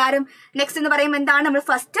സ്റ്റെപ്പിലേക്ക് വരിക എല്ലാവരും. നെക്സ്റ്റ് എന്ന് പറയുമ്പോൾ എന്താണ്? നമ്മൾ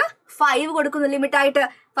ഫസ്റ്റ് 5 കൊടുക്കുന്നു ലിമിറ്റ് ആയിട്ട്.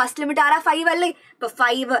 ഫസ്റ്റ് ലിമിറ്റ് ആരാ? 5 അല്ലേ? ഇപ്പൊ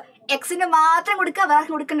 5 എക്സിന് മാത്രം കൊടുക്കുക, വേറെ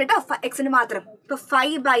കൊടുക്കണ്ട കേട്ടോ, എക്സിന് മാത്രം. ഇപ്പൊ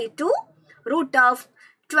 5 by 2 root of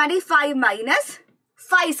 25 minus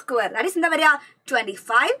 5 square that is എന്താ വരിക?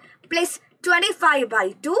 25 plus 25 by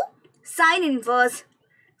 2 sine inverse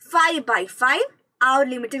 5 by 5. ആ ഒരു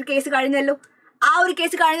ലിമിറ്റഡ് കേസ് കഴിഞ്ഞല്ലോ.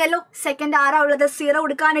 സെക്കൻഡ് ആരാ ഉള്ളത്? 0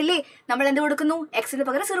 കൊടുക്കാനല്ലേ? നമ്മൾ എന്ത് കൊടുക്കുന്നു? എക്സിന്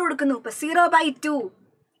പകരം 0 കൊടുക്കുന്നു. ഇപ്പൊ 0 by 2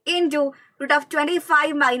 into root of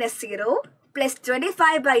 25 minus 0 plus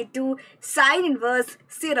 25 by 2 sine inverse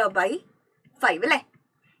 0 by 5 അല്ലേ?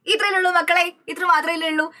 ഇത്രയല്ലേ ഉള്ളൂ മക്കളെ, ഇത്ര മാത്രമല്ലേ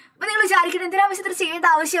ഉള്ളൂ. അപ്പൊ നിങ്ങൾ വിചാരിക്കണം എന്തിനാ പക്ഷെ ഇത്ര ചെയ്യേണ്ട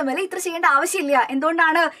ആവശ്യമല്ലേ? ഇത്ര ചെയ്യേണ്ട ആവശ്യമില്ല.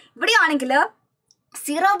 എന്തുകൊണ്ടാണ്? ഇവിടെയാണെങ്കിൽ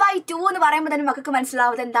 0 by 2 എന്ന് പറയുമ്പോൾ തന്നെ മക്കൾക്ക്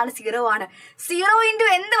മനസ്സിലാവുന്നത് എന്താണ്? 0 ആണ്. 0 ഇൻറ്റു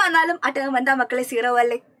എന്ത് വന്നാലും ആ ടേം എന്താ മക്കളെ? 0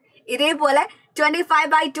 അല്ലേ? ഇതേപോലെ 25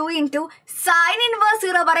 by 2 ഇൻറ്റു സൈൻ ഇൻവേഴ്സ്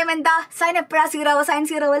 0 പറയുമ്പോൾ എന്താ? സൈൻ എപ്പോഴാ 0? സൈൻ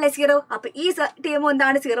 0 അല്ലേ? 0. അപ്പൊ ഈ ടേം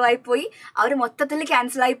എന്താണ്? 0 ആയിപ്പോയി. അവർ മൊത്തത്തിൽ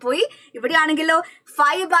ക്യാൻസൽ ആയിപ്പോയി. ഇവിടെയാണെങ്കിലോ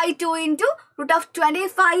 5 by 2 into root of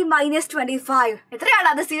 25 minus 25 എത്രയാണ്?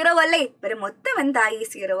 അത് 0 അല്ലേ? ഇവര് മൊത്തം എന്തായി?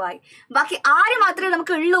 0 ആയി. ബാക്കി ആര് മാത്രമേ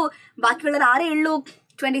നമുക്ക് ഉള്ളൂ? ബാക്കിയുള്ളത് ആരേ ഉള്ളൂ?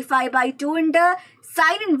 25 by 2 ഉണ്ട്.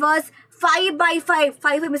 Sine inverse 5 by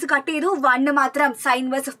 5 miss cut ചെയ്തു. 1 മാത്രം. സൈൻ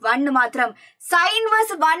വേഴ്സ് 1 മാത്രം. സൈൻ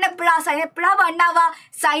വേഴ്സ് 1 എപ്പോഴാ? സൈൻ എപ്പോഴാ 1 ആവാ?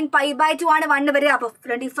 സൈൻ പൈ ബൈ 2 ആണ് 1 വരിക. അപ്പൊ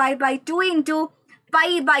 25 by 2 ഇൻറ്റു പൈ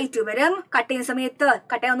ബൈ 2 വരും. കട്ട് ചെയ്യുന്ന സമയത്ത്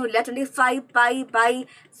കട്ട് ചെയ്യാനൊന്നുമില്ല. 25 പൈ ബൈ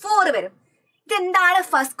 4 വരും. ഇതെന്താണ്?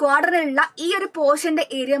 ഫസ്റ്റ് ക്വാർട്ടറിലുള്ള ഈ ഒരു പോർഷന്റെ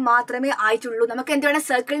ഏരിയ മാത്രമേ ആയിട്ടുള്ളൂ. നമുക്ക് എന്ത് വേണം?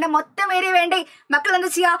 സർക്കിളിന്റെ മൊത്തം ഏരിയ വേണ്ടേ? മക്കൾ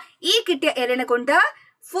എന്താ ചെയ്യാ? ഈ കിട്ടിയ ഏരിയനെ കൊണ്ട്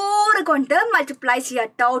 4 കൊണ്ട് മൾട്ടിപ്ലൈ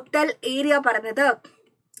ചെയ്യുക. ടോട്ടൽ ഏരിയ പറഞ്ഞത്.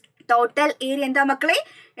 ടോട്ടൽ ഏരിയ എന്താ മക്കളെ?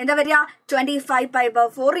 എന്താ വരിക? 25 പൈ ബൈ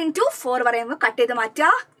 4 ഇൻറ്റു 4 പറയുമ്പോൾ കട്ട് ചെയ്ത്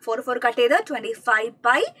മാറ്റുക. 4 കട്ട് ചെയ്ത് 25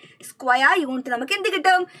 പൈ സ്ക്വയർ യൂണിറ്റ് നമുക്ക് എന്ത്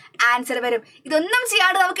കിട്ടും? ആൻസർ വരും. ഇതൊന്നും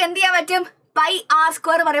ചെയ്യാണ്ട് നമുക്ക് എന്ത് ചെയ്യാൻ പറ്റും? പൈ ആർ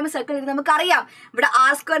സ്ക്വയർ പറയുമ്പോൾ സർക്കിൾ നമുക്കറിയാം. ഇവിടെ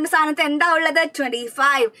ആർ സ്ക്വയറിന്റെ സ്ഥാനത്ത് എന്താ ഉള്ളത്?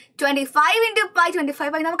 25 ഇൻറ്റു പൈ 25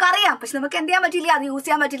 പൈ നമുക്കറിയാം. പക്ഷെ നമുക്ക് എന്ത് ചെയ്യാൻ പറ്റില്ല? അത് യൂസ്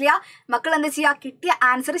ചെയ്യാൻ പറ്റില്ല. മക്കൾ എന്താ ചെയ്യുക? കിട്ടിയ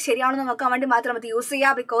ആൻസർ ശരിയാണെന്ന് നോക്കാൻ വേണ്ടി മാത്രം അത് യൂസ്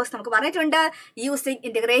ചെയ്യുക. ബിക്കോസ് നമുക്ക് പറഞ്ഞിട്ടുണ്ട് യൂസിങ്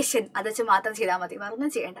ഇന്റഗ്രേഷൻ. അത് വെച്ച് മാത്രം ചെയ്താൽ മതി, വേറെ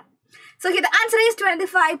ഒന്നും ചെയ്യേണ്ട. So here the answer is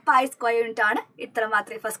 25 pi square unit ആണ്. ഇത്ര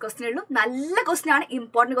മാത്രമേ ഫസ്റ്റ് ക്വസ്റ്റ്യൻ ഉള്ളൂ. നല്ല ക്വസ്റ്റ്യൻ ആണ്,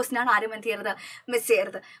 ഇമ്പോർട്ടന്റ് ക്വസ്റ്റ്യൻ ആണ്. ആരും എന്ത് ചെയ്യരുത്? മിസ്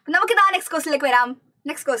ചെയ്യരുത്. നമുക്ക് ഇതാ നെക്സ്റ്റ് ക്വസ്റ്റ്യനിലേക്ക് വരാം.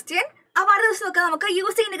 നെക്സ്റ്റ് ക്വസ്റ്റ്യൻ അപ്പൊ അടുത്ത ദിവസം നോക്കാം നമുക്ക്.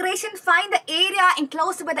 Using integration find the area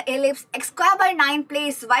enclosed by the ellipse x square by 9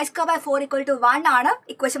 plus y square by 4 equal to 1 ആണ്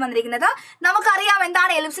ഇക്വേഷൻ വന്നിരിക്കുന്നത്. നമുക്കറിയാം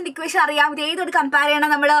എന്താണ് എലിപ്സിന്റെ ഇക്വേഷൻ അറിയാം. ഇത് ഏതൊരു കമ്പയർ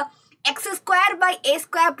ചെയ്യണം നമ്മള്? X square by A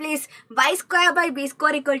square plus y square by B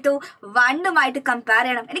square equal to 1 compare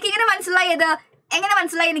ചെയ്യണം. എനിക്ക് ഇങ്ങനെ മനസ്സിലായത് എങ്ങനെ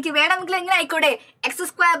മനസ്സിലായി? എനിക്ക് വേണമെങ്കിൽ എങ്ങനെ ആയിക്കോട്ടെ? X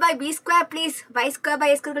square by B square plus y square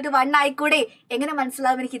by A square two 1 ആയിക്കോട്ടെ. എങ്ങനെ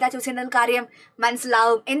മനസ്സിലാവും? എനിക്ക് ഇതാ ചൂസ് ചെയ്യേണ്ട കാര്യം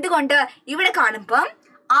മനസ്സിലാവും. എന്തുകൊണ്ട്? ഇവിടെ കാണുമ്പം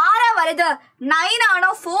ആരാ വലുത്? 9 ആണോ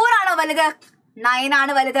 4 ആണോ വലുത്? 9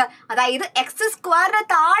 ആണ് വലുത്. അതായത് എക്സ് സ്ക്വയറിന്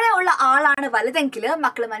താഴെ ഉള്ള ആളാണ് വലുതെങ്കിൽ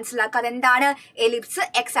മക്കൾ മനസ്സിലാക്കുക അതെന്താണ്? എലിപ്സ്,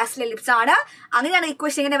 എക്സ് ആക്സിൽ എലിപ്സ് ആണ്. അങ്ങനെയാണ്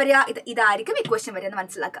ഇക്വേഷൻ എങ്ങനെ വരിക? ഇതായിരിക്കും ഇക്വേഷൻ വരിക എന്ന്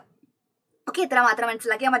മനസ്സിലാക്കാം. ഓക്കെ, ഇത്ര മാത്രം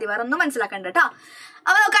മനസ്സിലാക്കിയാൽ മതി, വേറെ ഒന്നും മനസ്സിലാക്കണ്ട കേട്ടോ.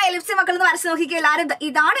 അപ്പൊ നോക്കാം എലിപ്സ് മക്കൾ ഒന്ന് വരച്ച് നോക്കിക്കുക എല്ലാവരും.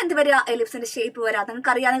 ഇതാണ് എന്ത് വരിക? എലിപ്സിന്റെ ഷേപ്പ് വരിക.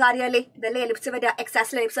 നിങ്ങൾക്ക് അറിയാവുന്ന കാര്യമല്ലേ? ഇതല്ലേ എലിപ്സ് വരിക? എക്സ്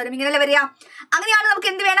ആക്സിൽ എലിപ്സ് വരും. ഇങ്ങനെയല്ലേ വരിക? അങ്ങനെയാണ് നമുക്ക്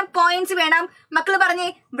എന്ത് വേണം? പോയിന്റ്സ് വേണം. മക്കൾ പറഞ്ഞേ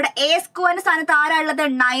ഇവിടെ എ സ്ക്വയറിന്റെ സ്ഥാനത്ത് ആരാ ഉള്ളത്?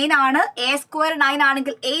 9 ആണ്. എ സ്ക്വയർ 9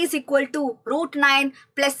 ആണെങ്കിൽ A is equal to root 9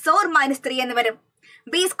 plus or minus 3 എന്ന് വരും.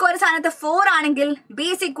 ബി സ്ക്വയർ സ്ഥാനത്ത് 4 ആണെങ്കിൽ B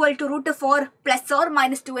is equal to root 4 plus or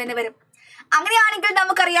minus 2 എന്ന് വരും. അങ്ങനെയാണെങ്കിൽ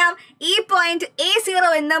നമുക്കറിയാം ഈ പോയിന്റ് A0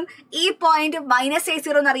 എന്നും ഈ പോയിന്റ്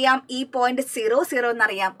 -A0 എന്നറിയാം. ഈ പോയിന്റ് 00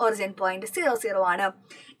 എന്നറിയാം. ഒറിജിൻ പോയിന്റ് 00 ആണ്.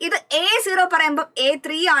 ഇത് A0 പറയുമ്പോൾ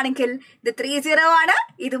A3 ആണെങ്കിൽ ഇത് 30 ആണ്.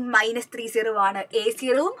 ഇത് -30 ആണ്.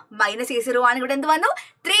 A0 -A0 ആണ്. ഇവിടെ എന്ത് വന്നു?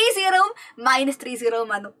 30 -30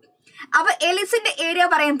 വന്നു. അപ്പൊ എലിപ്സിന്റെ ഏരിയ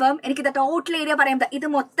പറയുമ്പം എനിക്ക് ഇത് ടോട്ടൽ ഏരിയ പറയുമ്പോൾ ഇത്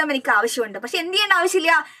മൊത്തം എനിക്ക് ആവശ്യമുണ്ട്. പക്ഷെ എന്ത് ചെയ്യേണ്ട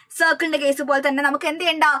ആവശ്യമില്ല, സർക്കിളിന്റെ കേസ് പോലെ തന്നെ നമുക്ക് എന്ത്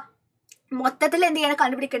ചെയ്യണ്ട, മൊത്തത്തിൽ എന്ത് ചെയ്യണം,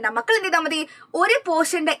 കണ്ടുപിടിക്കണ്ട. മക്കൾ എന്ത് ചെയ്താൽ മതി, ഒരു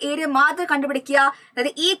പോർഷന്റെ ഏരിയ മാത്രം കണ്ടുപിടിക്കുക.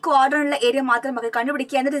 അതായത് ഈ ക്വാഡ്രന്റിലെ ഏരിയ മാത്രം മക്കൾ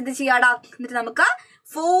കണ്ടുപിടിക്കുക. എന്നിട്ട് എന്ത് ചെയ്യാടാ, എന്നിട്ട് നമുക്ക്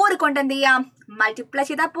 4 കൊണ്ട് എന്ത് ചെയ്യാം, മൾട്ടിപ്ലൈ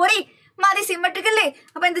ചെയ്താൽ പോരെ, മതി. സിമെട്രിക് അല്ലേ?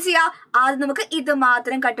 അപ്പൊ എന്ത് ചെയ്യാം, ആദ്യം നമുക്ക് ഇത്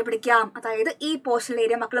മാത്രം കണ്ടുപിടിക്കാം. അതായത് ഈ പോർഷനിലെ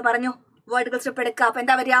ഏരിയ മക്കൾ പറഞ്ഞു വെർട്ടിക്കൽ സ്ട്രിപ്പ് എടുക്കുക. അപ്പൊ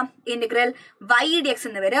എന്താ വരിക, ഇന്റഗ്രൽ y dx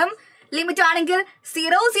എന്ന് വരും. ലിമിറ്റ് ആണെങ്കിൽ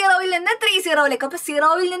 0 നിന്ന് 3 0ലേക്ക്. അപ്പൊ 0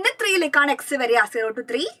 നിന്ന് 3ലേക്കാണ് x വരിക. 0 to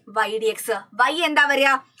 3 y dx. y എന്താ വരിക,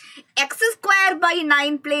 x²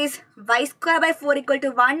 9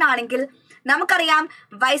 y² 1 ആണെങ്കിൽ നമുക്കറിയാം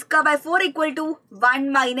y² 1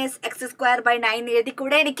 - x² 9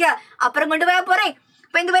 എഴുതിക്കൂടെ എനിക്ക്, അപ്പുറം കൊണ്ടുപോയാൽ പോരെ.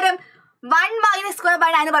 അപ്പൊ എന്ത് വരും, 1 - x²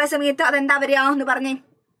 9 എന്ന് പറയുന്ന സമയത്ത് അതെന്താ വരിക എന്ന് പറഞ്ഞേ,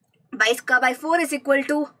 y² 1 -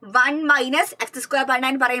 x²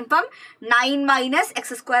 9 പറയുമ്പം 9 -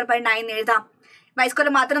 x² 9 എഴുതാം. y²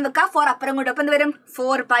 മാത്രം വെക്കാം, 4 അപ്പുറം കൊണ്ട്. അപ്പം എന്ത് വരും,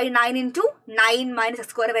 4/9 × 9 -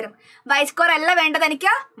 x² വരും. y² അല്ല വേണ്ടത്,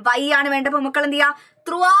 എനിക്ക് y ആണ് വേണ്ടത്. അപ്പൊ മക്കൾ എന്ത് ചെയ്യുക,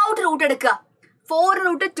 ത്രൂ ഔട്ട് റൂട്ട് എടുക്കുക. 4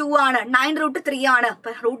 √2 ആണ്, 9 √3 ആണ്. അപ്പൊ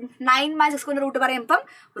 9 - x² റൂട്ട് പറയുമ്പം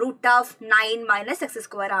 √9 -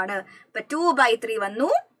 x² ആണ്. അപ്പൊ 2/3 വന്നു.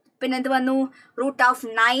 പിന്നെ എന്ത് വന്നു,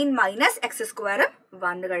 √9 - x²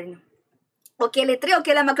 വന്നു കഴിഞ്ഞു. ഓക്കെ അല്ലേ, ഇത്രയും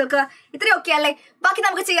ഓക്കെ അല്ലേ മക്കൾക്ക്, ഇത്രയും ഓക്കെ അല്ലേ? ബാക്കി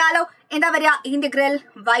നമുക്ക് ചെയ്യാലോ. എന്താ പറയുക, ഇന്റഗ്രൽ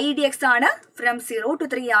y dx ആണ്, ഫ്രം 0 to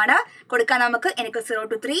 3 ആണ് കൊടുക്കാൻ നമുക്ക്. എനിക്ക് 0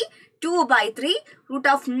 to 3 2/3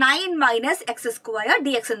 √9 - x²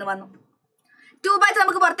 dx എന്ന് വന്നു. 2/3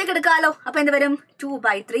 നമുക്ക് പുറത്തേക്ക് എടുക്കാമല്ലോ. അപ്പൊ എന്ത് വരും,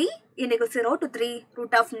 2/3 integral 0 to 3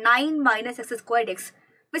 √9 - x² dx.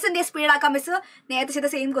 Miss എന്ത് സ്പീഡാക്കാം, മിസ് നേരത്തെ ചെയ്ത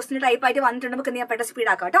സെയിം ക്വസ്റ്റിന് ടൈപ്പ് ആയിട്ട് വന്നിട്ടുണ്ട്. നമുക്ക് എന്ത് പെട്ടെന്ന്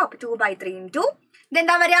സ്പീഡാക്കാം കേട്ടോ. 2/3 ×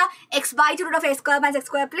 ഇതെന്താ പറയുക, x/2 √a² - x² +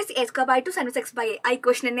 a² sin x/a. ആ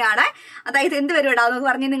ഇക്വേഷൻ തന്നെയാണ്. അതായത് എന്ത് വരും ഇടാ എന്ന്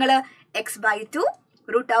പറഞ്ഞു നിങ്ങൾ, x/2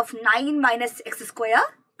 √9 - x² +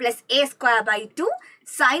 a²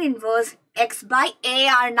 sin inverse x/a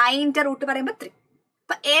ആണ്. 9ന്റെ റൂട്ട് പറയുമ്പോൾ 3.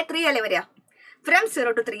 അപ്പൊ a 3 അല്ലേ വരിക, ഫ്രം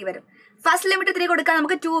 0 to 3 വരും. ഫസ്റ്റ് ലിമിറ്റ് 3 കൊടുക്കാൻ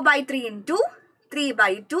നമുക്ക് 2/3 ×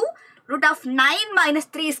 3/2 √9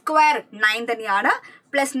 - 3² 9 തന്നെയാണ്,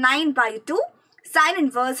 പ്ലസ് 9/2 സൈൻ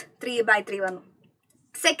ഇൻവേഴ്സ് 3/3 വന്നു.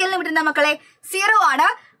 സെക്കൻഡ് ലിമിറ്റ് എന്താ മക്കളെ, 0 ആണ്.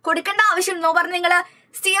 കൊടുക്കേണ്ട ആവശ്യം ഉണ്ടോ പറഞ്ഞു നിങ്ങള്,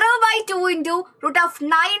 0/2 ×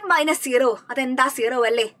 √9 - 0. അതെന്താ 0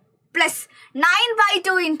 അല്ലേ, പ്ലസ്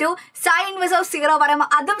 9/2 × സൈൻ ഇൻവേഴ്സ് ഓഫ് 0 പറയുമ്പോൾ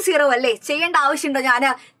അതും 0 അല്ലേ. ചെയ്യേണ്ട ആവശ്യമുണ്ടോ, ഞാൻ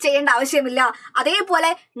ചെയ്യേണ്ട ആവശ്യമില്ല.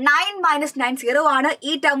 അതേപോലെ 9 - 9 0 ആണ്.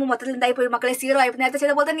 ഈ ടേം മൊത്തത്തിൽ എന്തായി പോയി മക്കളെ, 0 ആയി. നേരത്തെ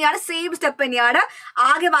ചെയ്ത പോലെ തന്നെയാണ്, സെയിം സ്റ്റെപ്പ് തന്നെയാണ്.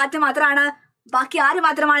 ആകെ മാറ്റം മാത്രമാണ്. ബാക്കി ആര്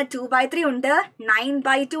മാത്രമാണ്, 2/3 ഉണ്ട്,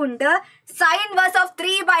 9/2 ഉണ്ട്. സൈൻ ഇൻവേഴ്സ് ഓഫ്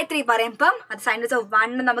 3/3 പറയുമ്പം അത് സൈൻ ഇൻവേഴ്സ് ഓഫ്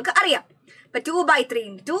 1 നമുക്ക് അറിയാം. അപ്പൊ 2/3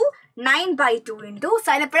 × 9/2 ×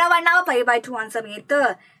 സൈൻ എപ്പോഴാണ് 1 ആവുക, 5/2 ആവുന്ന സമയത്ത്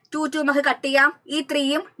 2 നമുക്ക് കട്ട് ചെയ്യാം. ഈ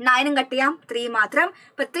 3യും 9ഉം കട്ട് ചെയ്യാം, 3 മാത്രം.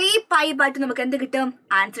 അപ്പൊ 3π/2 നമുക്ക് എന്ത് കിട്ടും,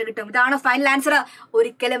 ആൻസർ കിട്ടും. ഇതാണോ ഫൈനൽ ആൻസർ?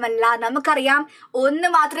 ഒരിക്കലുമല്ല. നമുക്കറിയാം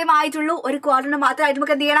 1 മാത്രമേ ആയിട്ടുള്ളൂ, ഒരു ക്വാഡ്രന്റ് മാത്രമായിട്ട്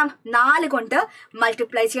നമുക്ക് എന്ത് ചെയ്യണം, 4 കൊണ്ട്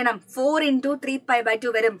മൾട്ടിപ്ലൈ ചെയ്യണം. 4 ×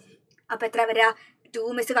 3π/2 വരും. അപ്പൊ എത്ര വരാ, 2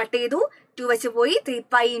 മിസ് കട്ട് ചെയ്തു, 2 വെച്ച് പോയി.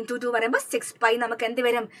 3π × 2 പറയുമ്പോൾ 6π നമുക്ക് എന്ത്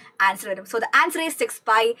വരും, ആൻസർ വരും. So the answer is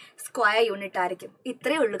 6π² unit ആയിരിക്കും.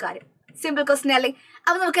 ഇത്രയേ ഉള്ളൂ കാര്യം. സിമ്പിൾ ക്വസ്റ്റൻ അല്ലേ?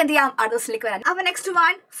 അപ്പൊ നമുക്ക് എന്ത് ചെയ്യാം, അടുത്ത ക്വസ്റ്റിലേക്ക് വരാം. അപ്പൊ next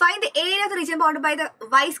one, find the area of the region bounded by the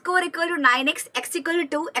y² = 9x, x =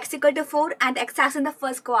 2, x = 4 and x as in the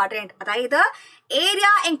first quadrant. അതായത് ഏരിയ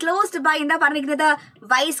എൻക്ലോസ്ഡ് ബൈ എന്താ പറഞ്ഞിരിക്കുന്നത്,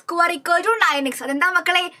 y² = 9x. അതെന്താ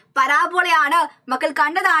മക്കളെ, പരാബോളയാണ്. മക്കൾ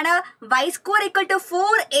കണ്ടതാണ്. y² =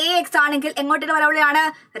 4ax ആണെങ്കിൽ എങ്ങോട്ടുള്ള പരാബോളയാണ്,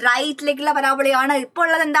 റൈറ്റിലേക്കുള്ള പരാബോളയാണ്. ഇപ്പോൾ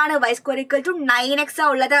ഉള്ളത് എന്താണ്, y² = 9x ആ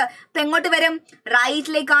ഉള്ളത്. അപ്പൊ എങ്ങോട്ട് വരും,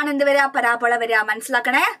 റൈറ്റിലേക്കാണ് എന്ത് വരിക, പരാബോള വരിക.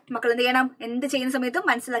 മനസ്സിലാക്കണേ മക്കൾ, എന്ത് ചെയ്യണം, എന്ത് ചെയ്യുന്ന സമയത്തും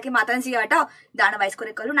മനസ്സിലാക്കി മാത്രം ചെയ്യാം കേട്ടോ. ഇതാണ് y²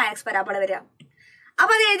 = 9x പരാബോള വരിക.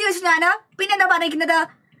 അപ്പൊ അത് എഴുതി വെച്ചു ഞാൻ. പിന്നെ എന്താ പറഞ്ഞിരിക്കുന്നത്,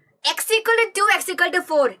 x = 2, x =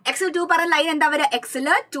 4. x 2 പറഞ്ഞ ലൈൻ എന്താ വരിക, x-ൽ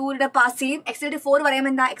 2 പാസ് ചെയ്യും. x 4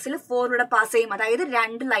 പറയുമ്പോൾ എന്താ, x-ൽ 4 പാസ് ചെയ്യും. അതായത്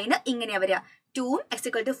 2 ലൈന് ഇങ്ങനെയാ വരിക, 2ഉം x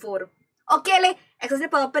 = 4ഉം. ഓക്കെ അല്ലേ? x-ന്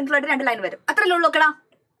പെർപെൻഡിക്കുലർ ആയിട്ട് 2 ലൈൻ വരും. അത്രയല്ലേ ഉള്ളൂ നോക്കണം.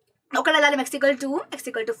 നോക്കണം എല്ലാവരും, x = 2ഉം x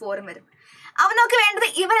 = 4ഉം വരും. അപ്പൊ നമുക്ക് വേണ്ടത്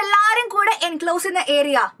ഇവരെല്ലാരും കൂടെ എൻക്ലോസ് ചെയ്യുന്ന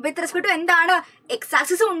ഏരിയ വിത്ത് റെസ്പെക്ട് ടു എന്താണ്, എക്സ്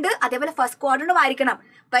ആക്സിസും ഉണ്ട്, അതേപോലെ ഫസ്റ്റ് ക്വാഡ്രന്റും ആയിരിക്കണം.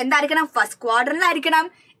 അപ്പൊ എന്തായിരിക്കണം, ഫസ്റ്റ് ക്വാഡ്രന്റിലായിരിക്കണം.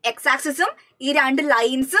 എക്സ് ആക്സിസും ഈ 2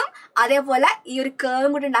 ലൈൻസും അതേപോലെ ഈ ഒരു കേവും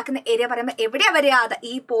കൂടി ഉണ്ടാക്കുന്ന ഏരിയ പറയുമ്പോൾ എവിടെയാ വരിക,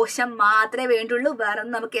 ഈ പോർഷൻ മാത്രമേ വേണ്ടുള്ളൂ. വേറെ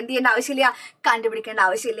ഒന്നും നമുക്ക് എന്ത് ചെയ്യേണ്ട ആവശ്യമില്ല, കണ്ടുപിടിക്കേണ്ട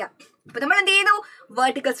ആവശ്യമില്ല. അപ്പൊ നമ്മൾ എന്ത് ചെയ്യുന്നു,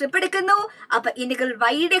 വെർട്ടിക്കൽ സ്ട്രിപ്പ് എടുക്കുന്നു. അപ്പൊ ഇന്റഗ്രൽ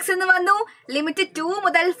y dx എന്ന് വന്നു. ലിമിറ്റ് 2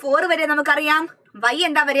 മുതൽ 4 വരെ നമുക്കറിയാം. y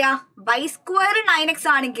എന്താ വരിക, y² 9x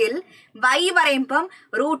ആണെങ്കിൽ y പറയുമ്പം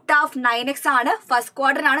 √9x ആണ്. ഫസ്റ്റ്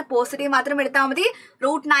ക്വാഡ്രന്റ് ആണ്, പോസിറ്റീവ് മാത്രം എടുത്താൽ മതി.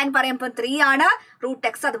 √9 പറയുമ്പോൾ 3 ആണ്.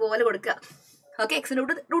 √x അതുപോലെ കൊടുക്കുക. ഓക്കെ, എക്സിന്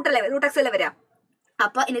 √x അല്ലേ വരിക.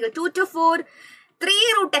 അപ്പൊ integral 2 to 4 3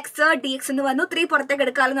 root x dx എന്ന് വന്നു. 3 പുറത്തേക്ക്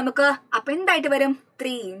എടുക്കാമല്ലോ നമുക്ക്. അപ്പൊ എന്തായിട്ട് വരും?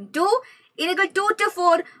 3 into integral 2 to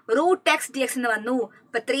 4 root x dx എന്ന് വന്നു.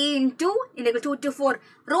 അപ്പൊ 3 into integral 2 to 4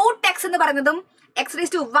 root x എന്ന് പറയുന്നതും x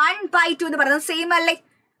raised to 1/2 എന്ന് പറയുന്നത് സെയിം അല്ലേ?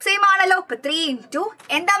 സെയിം ആണല്ലോ. ഇപ്പൊ 3 into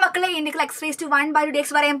എന്താ മക്കളെ integral x raised to 1/2 dx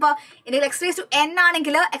പറയുമ്പോ integral x raised to n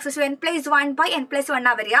ആണെങ്കിലോ x raised to n plus 1/n plus 1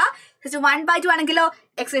 ആ വരിക. x raised to 1/2 ആണെങ്കിലോ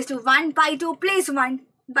x raised to 1/2 plus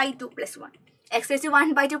 1/2 plus 1. x raised to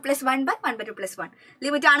 1/2 plus 1/1/2 plus 1.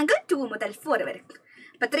 Limit ആണെങ്കിൽ 2 മുതൽ 4 വരെ.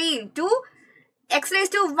 അപ്പൊ 3 into x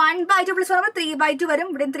raised to 1/2 plus 1 3/2 വരും.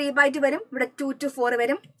 ഇവിടെ 3/2 വരും. ഇവിടെ 2 to 4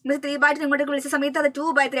 വരും. 3/2 ഇങ്ങോട്ട് വിളിച്ച സമയത്ത് അത്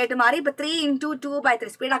 2/3 ആയിട്ട് മാറി. ഇപ്പൊ 3 into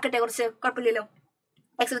 2/3 സ്പീഡ് ആക്കട്ടെ കുറച്ച്, കുഴപ്പമില്ലല്ലോ.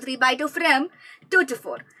 x 3/2 from 2 to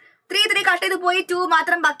 4. 3 കട്ട് ചെയ്ത് പോയി. 2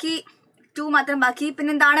 മാത്രം ബാക്കി.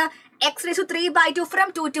 പിന്നെന്താണ്? x raised to 3/2 from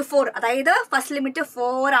 2 to 4. അതായത് ഫസ്റ്റ് ലിമിറ്റ്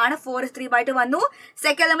 4 ആണ്. 4 3/2 വന്നു.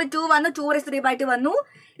 സെക്കൻഡ് ലിമിറ്റ് 2 വന്നു. 2 raised to 3/2 വന്നു.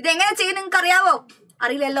 ഇത് എങ്ങനെ ചെയ്യും നിങ്ങൾക്ക് അറിയാവോ?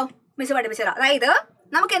 അറിയില്ലല്ലോ, മിസ് പഠിപ്പിച്ചതാ. അതായത്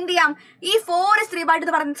നമുക്ക് എന്ത് ചെയ്യാം? ഈ 4 raised to 3/2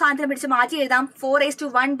 എന്ന് പറയുന്ന സാധനത്തിനെ പിടിച്ച് മാറ്റി എഴുതാം. 4 raised to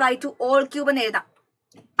 1/2 all cube എന്ന് എഴുതാം.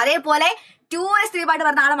 അതേപോലെ 2 raised to 3/2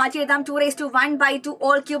 പറഞ്ഞ ആളെ മാറ്റി എഴുതാം. 2 raised to 1/2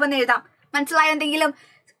 all cube എന്ന് എഴുതാം. മനസ്സിലായ എന്തെങ്കിലും?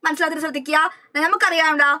 മനസ്സിലാക്കി ശ്രദ്ധിക്കുക.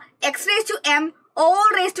 നമുക്കറിയാം x raised to m all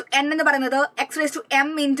raised to n എന്ന് പറയുന്നത് x raised to m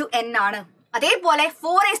into n ആണ്. അതേപോലെ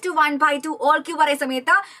 4 raised to 1/2 all cube പറയുന്ന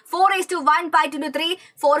സമയത്ത് 4 raised to 1/2 into 3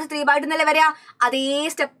 4 raised to 3/2 എന്നല്ലേ വരിക. അതേ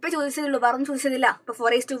സ്റ്റെപ്പ് ചോദിച്ചതുള്ളൂ, വേറൊന്നും ചോദിച്ചതില്ല. ഇപ്പൊ 4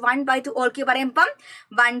 raised to 1/2 all cube പറയുമ്പം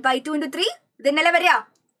 1/2 into 3 ഇതെന്നല്ലേ വരിക.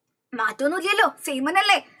 മാറ്റമൊന്നും ഇല്ലല്ലോ, സെയിം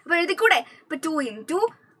എന്നല്ലേ. അപ്പൊ എഴുതിക്കൂടെ? ഇപ്പൊ 2 into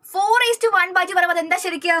 4 raised to 1/2 പറയുമ്പോൾ എന്താ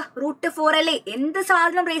ശരിക്ക്? √4 അല്ലേ. എന്ത്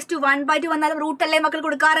സാധനം raised to 1/2 വന്നാലും റൂട്ട് അല്ലേ മക്കൾ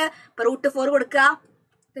കൊടുക്കാറ്. ഇപ്പൊ √4 കൊടുക്കുക.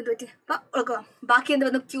 ബാക്കി എന്ത്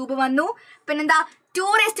വന്നു? ക്യൂബ് വന്നു. പിന്നെന്താ? 2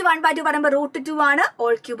 raised to 1/2 പറയുമ്പോൾ √2 ആണ്.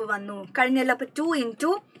 ഓൾ ക്യൂബ് വന്നു. കഴിഞ്ഞല്ലോ. അപ്പൊ 2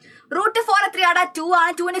 into √4 എത്രയാടാ? 2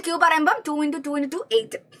 ആണ്. 2 ക്യൂബ് പറയുമ്പോൾ 2 into 2 into 2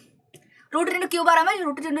 8. √2 ക്യൂബ് പറയുമ്പോൾ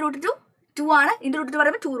 √2 2 ആണ്. √2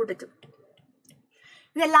 പറയുമ്പോൾ 2 √2.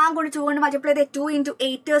 ഇതെല്ലാം കൊണ്ട് 2 കൊണ്ട് മൾട്ടിപ്ലൈ ചെയ്ത് 2 into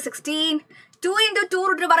 8 16. 2 into 2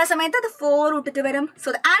 √2 പറയുന്ന സമയത്ത് അത് 4 √2 വരും. So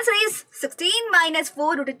the answer is 16 minus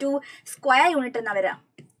 4 √2 square unit എന്നാ വരാം.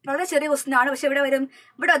 വളരെ ചെറിയ ക്വസ്റ്റൻ ആണ്. പക്ഷെ ഇവിടെ വരും.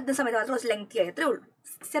 ഇവിടെ എത്തുന്ന സമയത്ത് വളരെ കുറച്ച് ലെങ്തി ആയി, അത്രേ ഉള്ളൂ.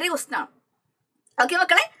 ചെറിയ ക്വസ്റ്റൻ ആണ്. ഓക്കെ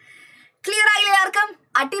മക്കളെ, ക്ലിയർ ആയില്ല എല്ലാവർക്കും?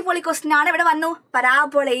 അടിപൊളി ക്വസ്റ്റൻ ആണ്. ഇവിടെ വന്നു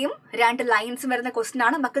പരാബോളയും 2 ലൈൻസും വരുന്ന ക്വസ്റ്റൻ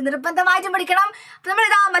ആണ്. മക്കൾ നിർബന്ധമായിട്ടും പഠിക്കണം. നമ്മൾ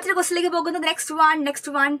ഇതാ മറ്റൊരു ക്വസ്റ്റിലേക്ക് പോകുന്നത്.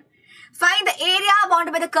 Next one Find the area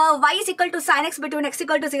bounded by the curve y is equal to sin x between x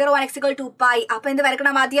equal to 0 and x equal to pi. അപ്പൊ എന്ത്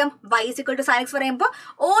വരക്കണം ആദ്യം? y is equal to sin x പറയുമ്പോൾ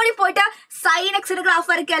ഓടിപ്പോയിട്ട് sin x ന്റെ graph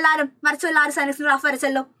വരയ്ക്കുക. എല്ലാവരും വരച്ചു. എല്ലാവരും sin x ന്റെ ഗ്രാഫ്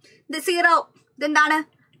വരച്ചല്ലോ. ഇത് 0, ഇതെന്താണ്?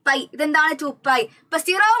 പൈ. ഇതെന്താണ്? 2π. ഇപ്പൊ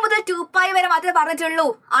 0 മുതൽ 2π വരെ മാത്രമേ പറഞ്ഞിട്ടുള്ളൂ.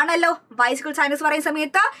 ആണല്ലോ. y is equal to sin x പറയുന്ന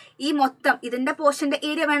സമയത്ത് ഈ മൊത്തം ഇതിന്റെ പോർഷന്റെ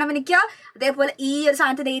ഏരിയ വേണം എനിക്ക്. അതേപോലെ ഈ ഒരു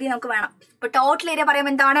സാധനത്തിന്റെ ഏരിയ നമുക്ക് വേണം. ഇപ്പൊ ടോട്ടൽ ഏരിയ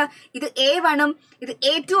പറയുമ്പോൾ എന്താണ്? ഇത് A1 ഉം ഇത്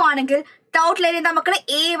A2 ആണെങ്കിൽ ടോട്ടൽ ഏരിയ എന്താ മക്കളെ?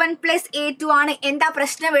 A1 plus A2 ആണ്. എന്താ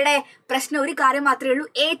പ്രശ്നം ഇവിടെ? പ്രശ്നം ഒരു കാര്യം മാത്രമേ ഉള്ളൂ.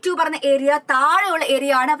 A2 പറഞ്ഞ ഏരിയ താഴെയുള്ള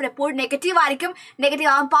ഏരിയ ആണ്. അപ്പോൾ എപ്പോഴും നെഗറ്റീവ് ആയിരിക്കും. നെഗറ്റീവ്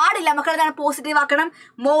ആവാൻ പാടില്ല മക്കളെ. എന്താണ്? പോസിറ്റീവ് ആക്കണം.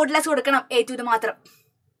 മോഡുലസ് കൊടുക്കണം A2 മാത്രം.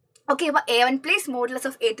 ഓക്കെ. അപ്പൊ A1 plus modulus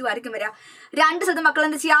of A2 ആയിരിക്കും വരിക. 2 സ്ഥലത്തും മക്കൾ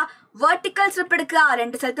എന്താ ചെയ്യുക? വെർട്ടിക്കൽ സ്ട്രിപ്പ് എടുക്കുക.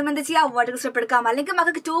 2 സ്ഥലത്തും എന്താ ചെയ്യുക? വെർട്ടിക്കൽ സ്ട്രിപ്പ് എടുക്കാം. അല്ലെങ്കിൽ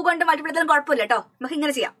മക്കൾക്ക് 2 കൊണ്ട് മൾട്ടിപ്ലൈ ചെയ്താലും കുഴപ്പമില്ല കേട്ടോ. നമുക്ക്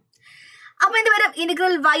ഇങ്ങനെ ചെയ്യാം. അപ്പൊ എന്ത് വരും?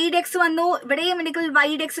 ഇന്റഗ്രൽ y dx വന്നു. ഇവിടെയും ഇന്റഗ്രൽ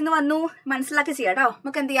y dx എന്ന് വന്നു. മനസ്സിലാക്കി ചെയ്യാം കേട്ടോ.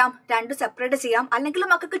 നമുക്ക് എന്ത് ചെയ്യാം? 2 സെപ്പറേറ്റ് ചെയ്യാം. അല്ലെങ്കിൽ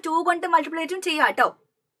മക്കൾക്ക് 2 കൊണ്ട് മൾട്ടിപ്ലൈ ചെയ്യാം കേട്ടോ.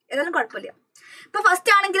 ഏതായാലും കുഴപ്പമില്ല. ഇപ്പൊ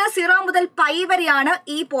ഫസ്റ്റ് ആണെങ്കിൽ 0 മുതൽ പൈ വരെയാണ്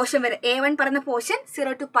ഈ പോർഷൻ വരെ. A1 പറയുന്ന പോർഷൻ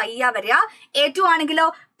 0 to പൈ ആ വരിക. A2 ആണെങ്കിലോ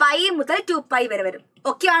പൈ മുതൽ 2π വരെ വരും.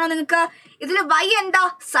 ഓക്കെ ആണോ നിങ്ങൾക്ക്? ഇതിൽ y എന്താ?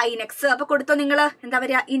 sin x. അപ്പൊ കൊടുത്തോ നിങ്ങൾ. എന്താ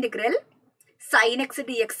വരിക? Integral sin x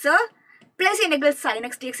dx plus integral sin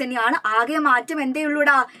x dx തന്നെയാണ്. ആകെ മാറ്റം എന്തേ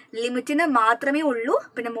ഉള്ളൂടാ? ലിമിറ്റിന് മാത്രമേ ഉള്ളൂ.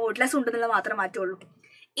 പിന്നെ മോഡുലസ് ഉണ്ടെന്നുള്ളത് മാത്രമേ മാറ്റുള്ളൂ.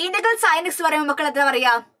 ഇന്റഗ്രൽ sin x പറയുമ്പോൾ മക്കൾ എത്ര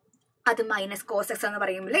പറയാ? അത് മൈനസ് കോസ് എക്സ് എന്ന്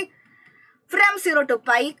പറയുമ്പോൾ ഫ്രം 0 to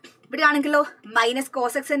പൈ. ഇവിടെ ആണെങ്കിലോ മൈനസ്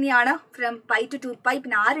കോസ് എക്സ് തന്നെയാണ്. From pi to 2π.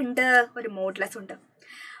 പിന്നെ ആരുണ്ട്? ഒരു മോഡുലസ് ഉണ്ട്.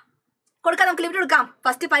 കൊടുക്കാം. നമുക്ക് ലിമിറ്റ് കൊടുക്കാം.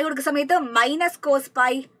 ഫസ്റ്റ് പൈ കൊടുക്കുന്ന സമയത്ത് minus cos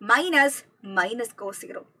pi minus cos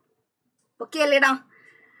 0. Okay അല്ലേടാ?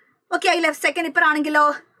 ഓക്കെ ആയില്ലേ? സെക്കൻഡ് ഇപ്പർ ആണെങ്കിലോ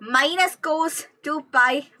minus cos 2π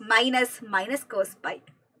minus cos pi.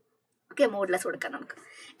 Okay, modulus കൊടുക്കാം നമുക്ക്.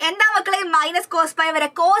 എന്താ മക്കളെ? മൈനസ് കോസ് പൈ വരെ.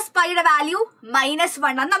 കോസ് പൈയുടെ വാല്യൂ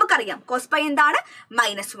 -1 ആണ് നമുക്കറിയാം. കോസ് പൈ എന്താണ്?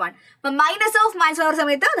 -1. അപ്പൊ മൈനസ് ഓഫ് -1 വരുന്ന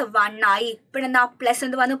സമയത്ത് അത് 1 ആയി. പിന്നെ എന്താ? പ്ലസ്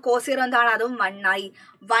എന്ത് വന്നു? കോസ് 0 എന്താണ്? അതും 1 ആയി.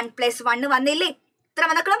 1 + 1 വന്നില്ലേ? ഇത്ര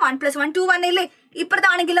മക്കളെ 1 + 1 2 വന്നില്ലേ?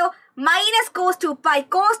 ഇപ്പഴത്താണെങ്കിലോ മൈനസ് കോസ് 2π.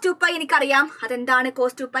 കോസ് 2π എനിക്കറിയാം. അതെന്താണ്?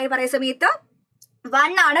 കോസ് 2π പറയുന്ന സമയത്ത്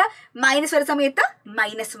 1 ആണ്. മൈനസ് വരുന്ന സമയത്ത്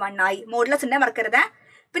 -1 ആയി. മോഡുലസ് ഉണ്ട്, മറക്കരുത്.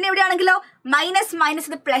 പിന്നെ എവിടെയാണെങ്കിലോ മൈനസ്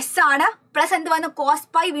ഇത് പ്ലസ് ആണ്. പ്ലസ് എന്ത് വന്നു? കോസ്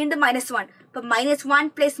പൈ വീണ്ടും -1. അപ്പൊ -1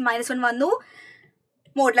 + -1 വന്നു.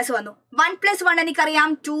 മോഡുലസ് വന്നു. 1 + 1 എനിക്കറിയാം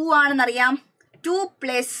 2 ആണെന്നറിയാം. 2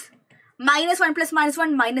 + -1 +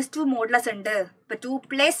 -1 -2 മോഡുലസ് ഉണ്ട്. അപ്പൊ 2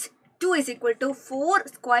 + 2 = 4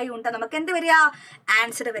 സ്ക്വയർ ഉണ്ട് നമുക്ക് എന്ത് വരിക?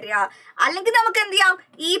 ആൻസർ വരിക. അല്ലെങ്കിൽ നമുക്ക് എന്ത് ചെയ്യാം?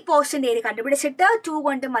 ഈ പോർഷന്റെ ഏരിയ കണ്ടുപിടിച്ചിട്ട് 2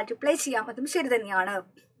 കൊണ്ട് മൾട്ടിപ്ലൈ ചെയ്യാം. അതും ശരി തന്നെയാണ്.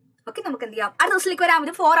 ഓക്കെ, നമുക്ക് എന്ത് ചെയ്യാം? അടുത്ത ദിവസത്തിലേക്ക് വരാം.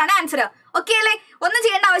 ഇത് 4 ആണ് ആൻസർ. ഓക്കെ അല്ലേ? ഒന്നും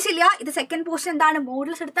ചെയ്യേണ്ട ആവശ്യമില്ല. ഇത് സെക്കൻഡ് പോർഷൻ എന്താണ്?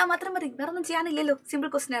 മോഡുലസ് എടുത്താൽ മാത്രം മതി. വേറെ ഒന്നും ചെയ്യാനില്ലല്ലോ. സിമ്പിൾ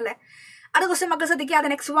ക്വസ്റ്റൻ അല്ലേ? അടുത്ത ക്വസ്റ്റൻ മക്കൾ ശ്രദ്ധിക്കുക.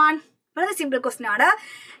 നെക്സ്റ്റ് വൺ വളരെ സിമ്പിൾ ക്വസ്റ്റൻ ആണ്.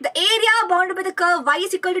 The area bounded by the curve y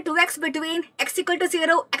 = 2x between x =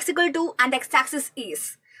 0, x = 2 and x axis is.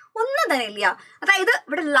 ഒന്നും തന്നെ ഇല്ല. അതായത്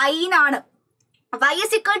ഇവിടെ ലൈൻ ആണ്. y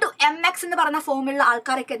 = mx എന്ന് പറഞ്ഞ ഫോമിലുള്ള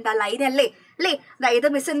ആൾക്കാരൊക്കെ എന്താ? ലൈൻ അല്ലേ? അതായത്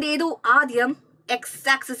മിസ് എന്ത് ചെയ്തു? ആദ്യം x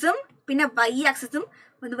ആക്സിസും പിന്നെ y ആക്സിസും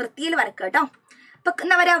ഒന്ന് വൃത്തിയിൽ വരക്കുക കേട്ടോ. അപ്പൊ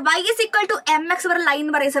എന്താ പറയാ? y = mx പറഞ്ഞ ലൈൻ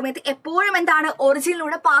എന്ന് പറയുന്ന സമയത്ത് എപ്പോഴും എന്താണ്?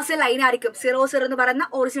 ഒറിജിനിലൂടെ പാസ് ലൈൻ ആയിരിക്കും. 0 0 എന്ന് പറയുന്ന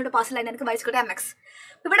ഒറിജിനിലൂടെ പാസ് ലൈൻ ആയിരിക്കും y = mx.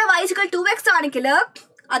 ഇവിടെ y = 2x ആണെങ്കിൽ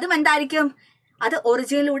അതും എന്തായിരിക്കും? അത്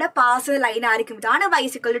ഒറിജിനിലൂടെ പാസ് ലൈൻ ആയിരിക്കും. ഇതാണ് y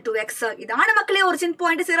 = 2x. ഇതാണ് മക്കളെ ഒറിജിൻ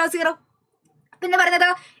പോയിന്റ് 0 0. പിന്നെ പറയുന്നത്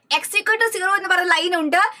x = 0 എന്ന് പറഞ്ഞ ലൈൻ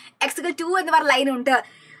ഉണ്ട്, x = 2 എന്ന് പറഞ്ഞ ലൈൻ ഉണ്ട്.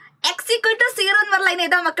 x = 0 എന്ന് പറഞ്ഞ ലൈൻ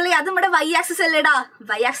ഏതാ മക്കളെ? അത് നമ്മുടെ y ആക്സിസ് അല്ലേടാ.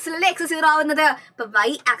 y ആക്സിസല്ലേ x 0 ആവുന്നത്. അപ്പൊ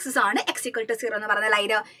y ആക്സിസ് ആണ് x = 0 എന്ന് പറഞ്ഞ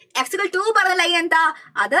ലൈന്. x = 2 പറഞ്ഞ ലൈൻ എന്താ?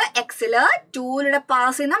 അത് x-ല് 2-ലൂടെ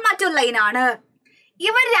പാസ് ചെയ്യുന്ന മറ്റൊരു ലൈനാണ്.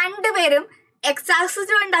 ഇവർ രണ്ടുപേരും എക്സ്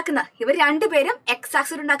ആക്സിസ്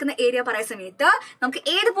ഉണ്ടാക്കുന്ന ഏരിയ പറയുന്ന സമയത്ത് നമുക്ക്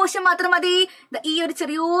ഏത് പോർഷൻ മാത്രം മതി? ഈ ഒരു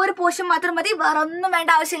ചെറിയൊരു പോർഷൻ മാത്രം മതി. വേറെ ഒന്നും വേണ്ട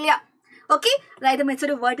ആവശ്യമില്ല. ഓക്കെ, അതായത്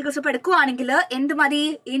മെച്ചൊരു വെർട്ടിക്കൽ സ്ട്രിപ്പ് എടുക്കുവാണെങ്കിൽ എന്ത് മതി?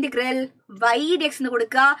 ഇന്റഗ്രൽ y dx എന്ന്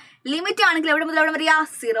കൊടുക്കുക. ലിമിറ്റ് ആണെങ്കിൽ എവിടെ മുതൽ എവിടെ വരിക?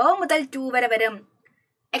 0 മുതൽ 2 വരെ വരും.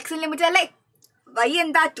 എക്സ് ലിമിറ്റ് അല്ലേ? y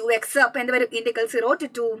എന്താ? 2x. അപ്പൊ എന്ത് വരും? ഇന്റഗ്രൽ 0 to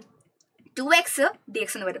 2 2x dx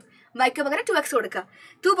എന്ന് വരും. y-ക്ക് പകരം 2x കൊടുക്കുക.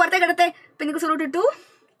 2 പുറത്തേക്ക് എടുത്തേ. പിന്നെ 0 to 2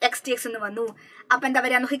 x dx എന്ന് വന്നു. അപ്പൊ എന്താ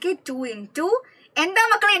പറയാ? നോക്കിക്കേ, 2 into എന്താ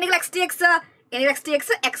മക്കളെ? ഇന്റഗ്രൽ x dx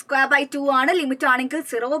x²/2 ആണ്. ലിമിറ്റ് ആണെങ്കിൽ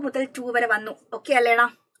 0 മുതൽ 2 വരെ വന്നു. ഓക്കെ അല്ലേടാ?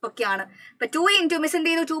 ഓക്കെ ആണ്. അപ്പൊ 2 into മിസ് എന്ത്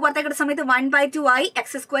ചെയ്തു? 2 പുറത്തേക്ക് എടുത്ത സമയത്ത് 1/2 ആയി.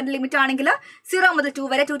 x² ലിമിറ്റ് ആണെങ്കിൽ 0 മുതൽ 2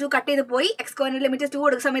 വരെ 2 കട്ട് ചെയ്ത് പോയി. x² ലിമിറ്റ് 2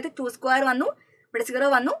 കൊടുക്കുന്ന സമയത്ത് 2² വന്നു. ഇവിടെ 0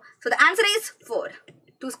 വന്നു. So the answer is 4.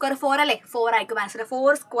 2² 4 അല്ലേ? 4 ആയിരിക്കും ആൻസർ.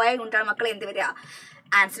 4 സ്ക്വയർ കൊണ്ടാണ് മക്കളെ എന്ത് വരിക?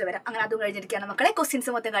 ആൻസർ വരാം. അങ്ങനെ അതും കഴിഞ്ഞിരിക്കുകയാണ് മക്കളെ.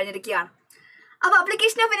 ക്വസ്റ്റ്യൻസ് മൊത്തം കഴിഞ്ഞിരിക്കുകയാണ്. അപ്പൊ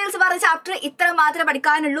അപ്ലിക്കേഷൻ ഓഫ് ഇന്റഗ്രൽസ് പറഞ്ഞ ചാപ്റ്റർ ഇത്ര മാത്രമേ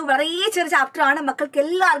പഠിക്കാനുള്ളൂ. വളരെ ചെറിയ ചാപ്റ്റർ ആണ്. മക്കൾക്ക്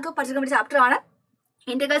എല്ലാവർക്കും പഠിച്ചിരിക്കാൻ പറ്റിയ ചാപ്റ്റർ ആണ്.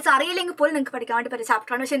 ഇന്റഗ്രൽസ് അറിയില്ലെങ്കിൽ പോലും നിങ്ങൾക്ക് പഠിക്കാൻ വേണ്ടി പറ്റിയ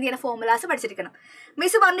ചാപ്റ്റർ ആണ്. പക്ഷെ എന്ത് ചെയ്യണം? ഫോർമുലാസ് പഠിച്ചിരിക്കണം.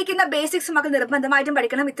 മിസ് പറഞ്ഞിരിക്കുന്ന ബേസിക്സ് മക്കൾ നിർബന്ധമായിട്ടും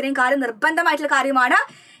പഠിക്കണം. ഇത്രയും കാര്യം നിർബന്ധമായിട്ടുള്ള കാര്യമാണ്.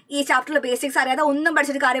 ഈ ചാപ്റ്ററിലെ ബേസിക്സ് അറിയാതെ ഒന്നും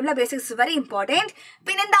പഠിച്ചിട്ട് കാര്യമില്ല. Basics very important.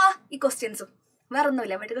 പിന്നെന്താ? ഈ ക്വസ്റ്റ്യൻസും വേറെ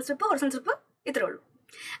ഒന്നുമില്ല. വെർട്ടിക്കൽ സ്ട്രിപ്പ്, ഹൊറിസോണ്ടൽ സ്ട്രിപ്പ്, ഇത്രേ ഉള്ളൂ.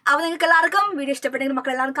 അപ്പോൾ നിങ്ങൾക്ക് എല്ലാവർക്കും വീഡിയോ ഇഷ്ടപ്പെട്ടെങ്കിൽ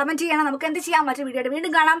മക്കൾ എല്ലാവരും കമന്റ് ചെയ്യണം. നമുക്ക് എന്ത് ചെയ്യാം? മറ്റൊരു വീഡിയോയുടെ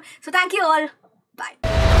വീണ്ടും കാണാം. So thank you all. By.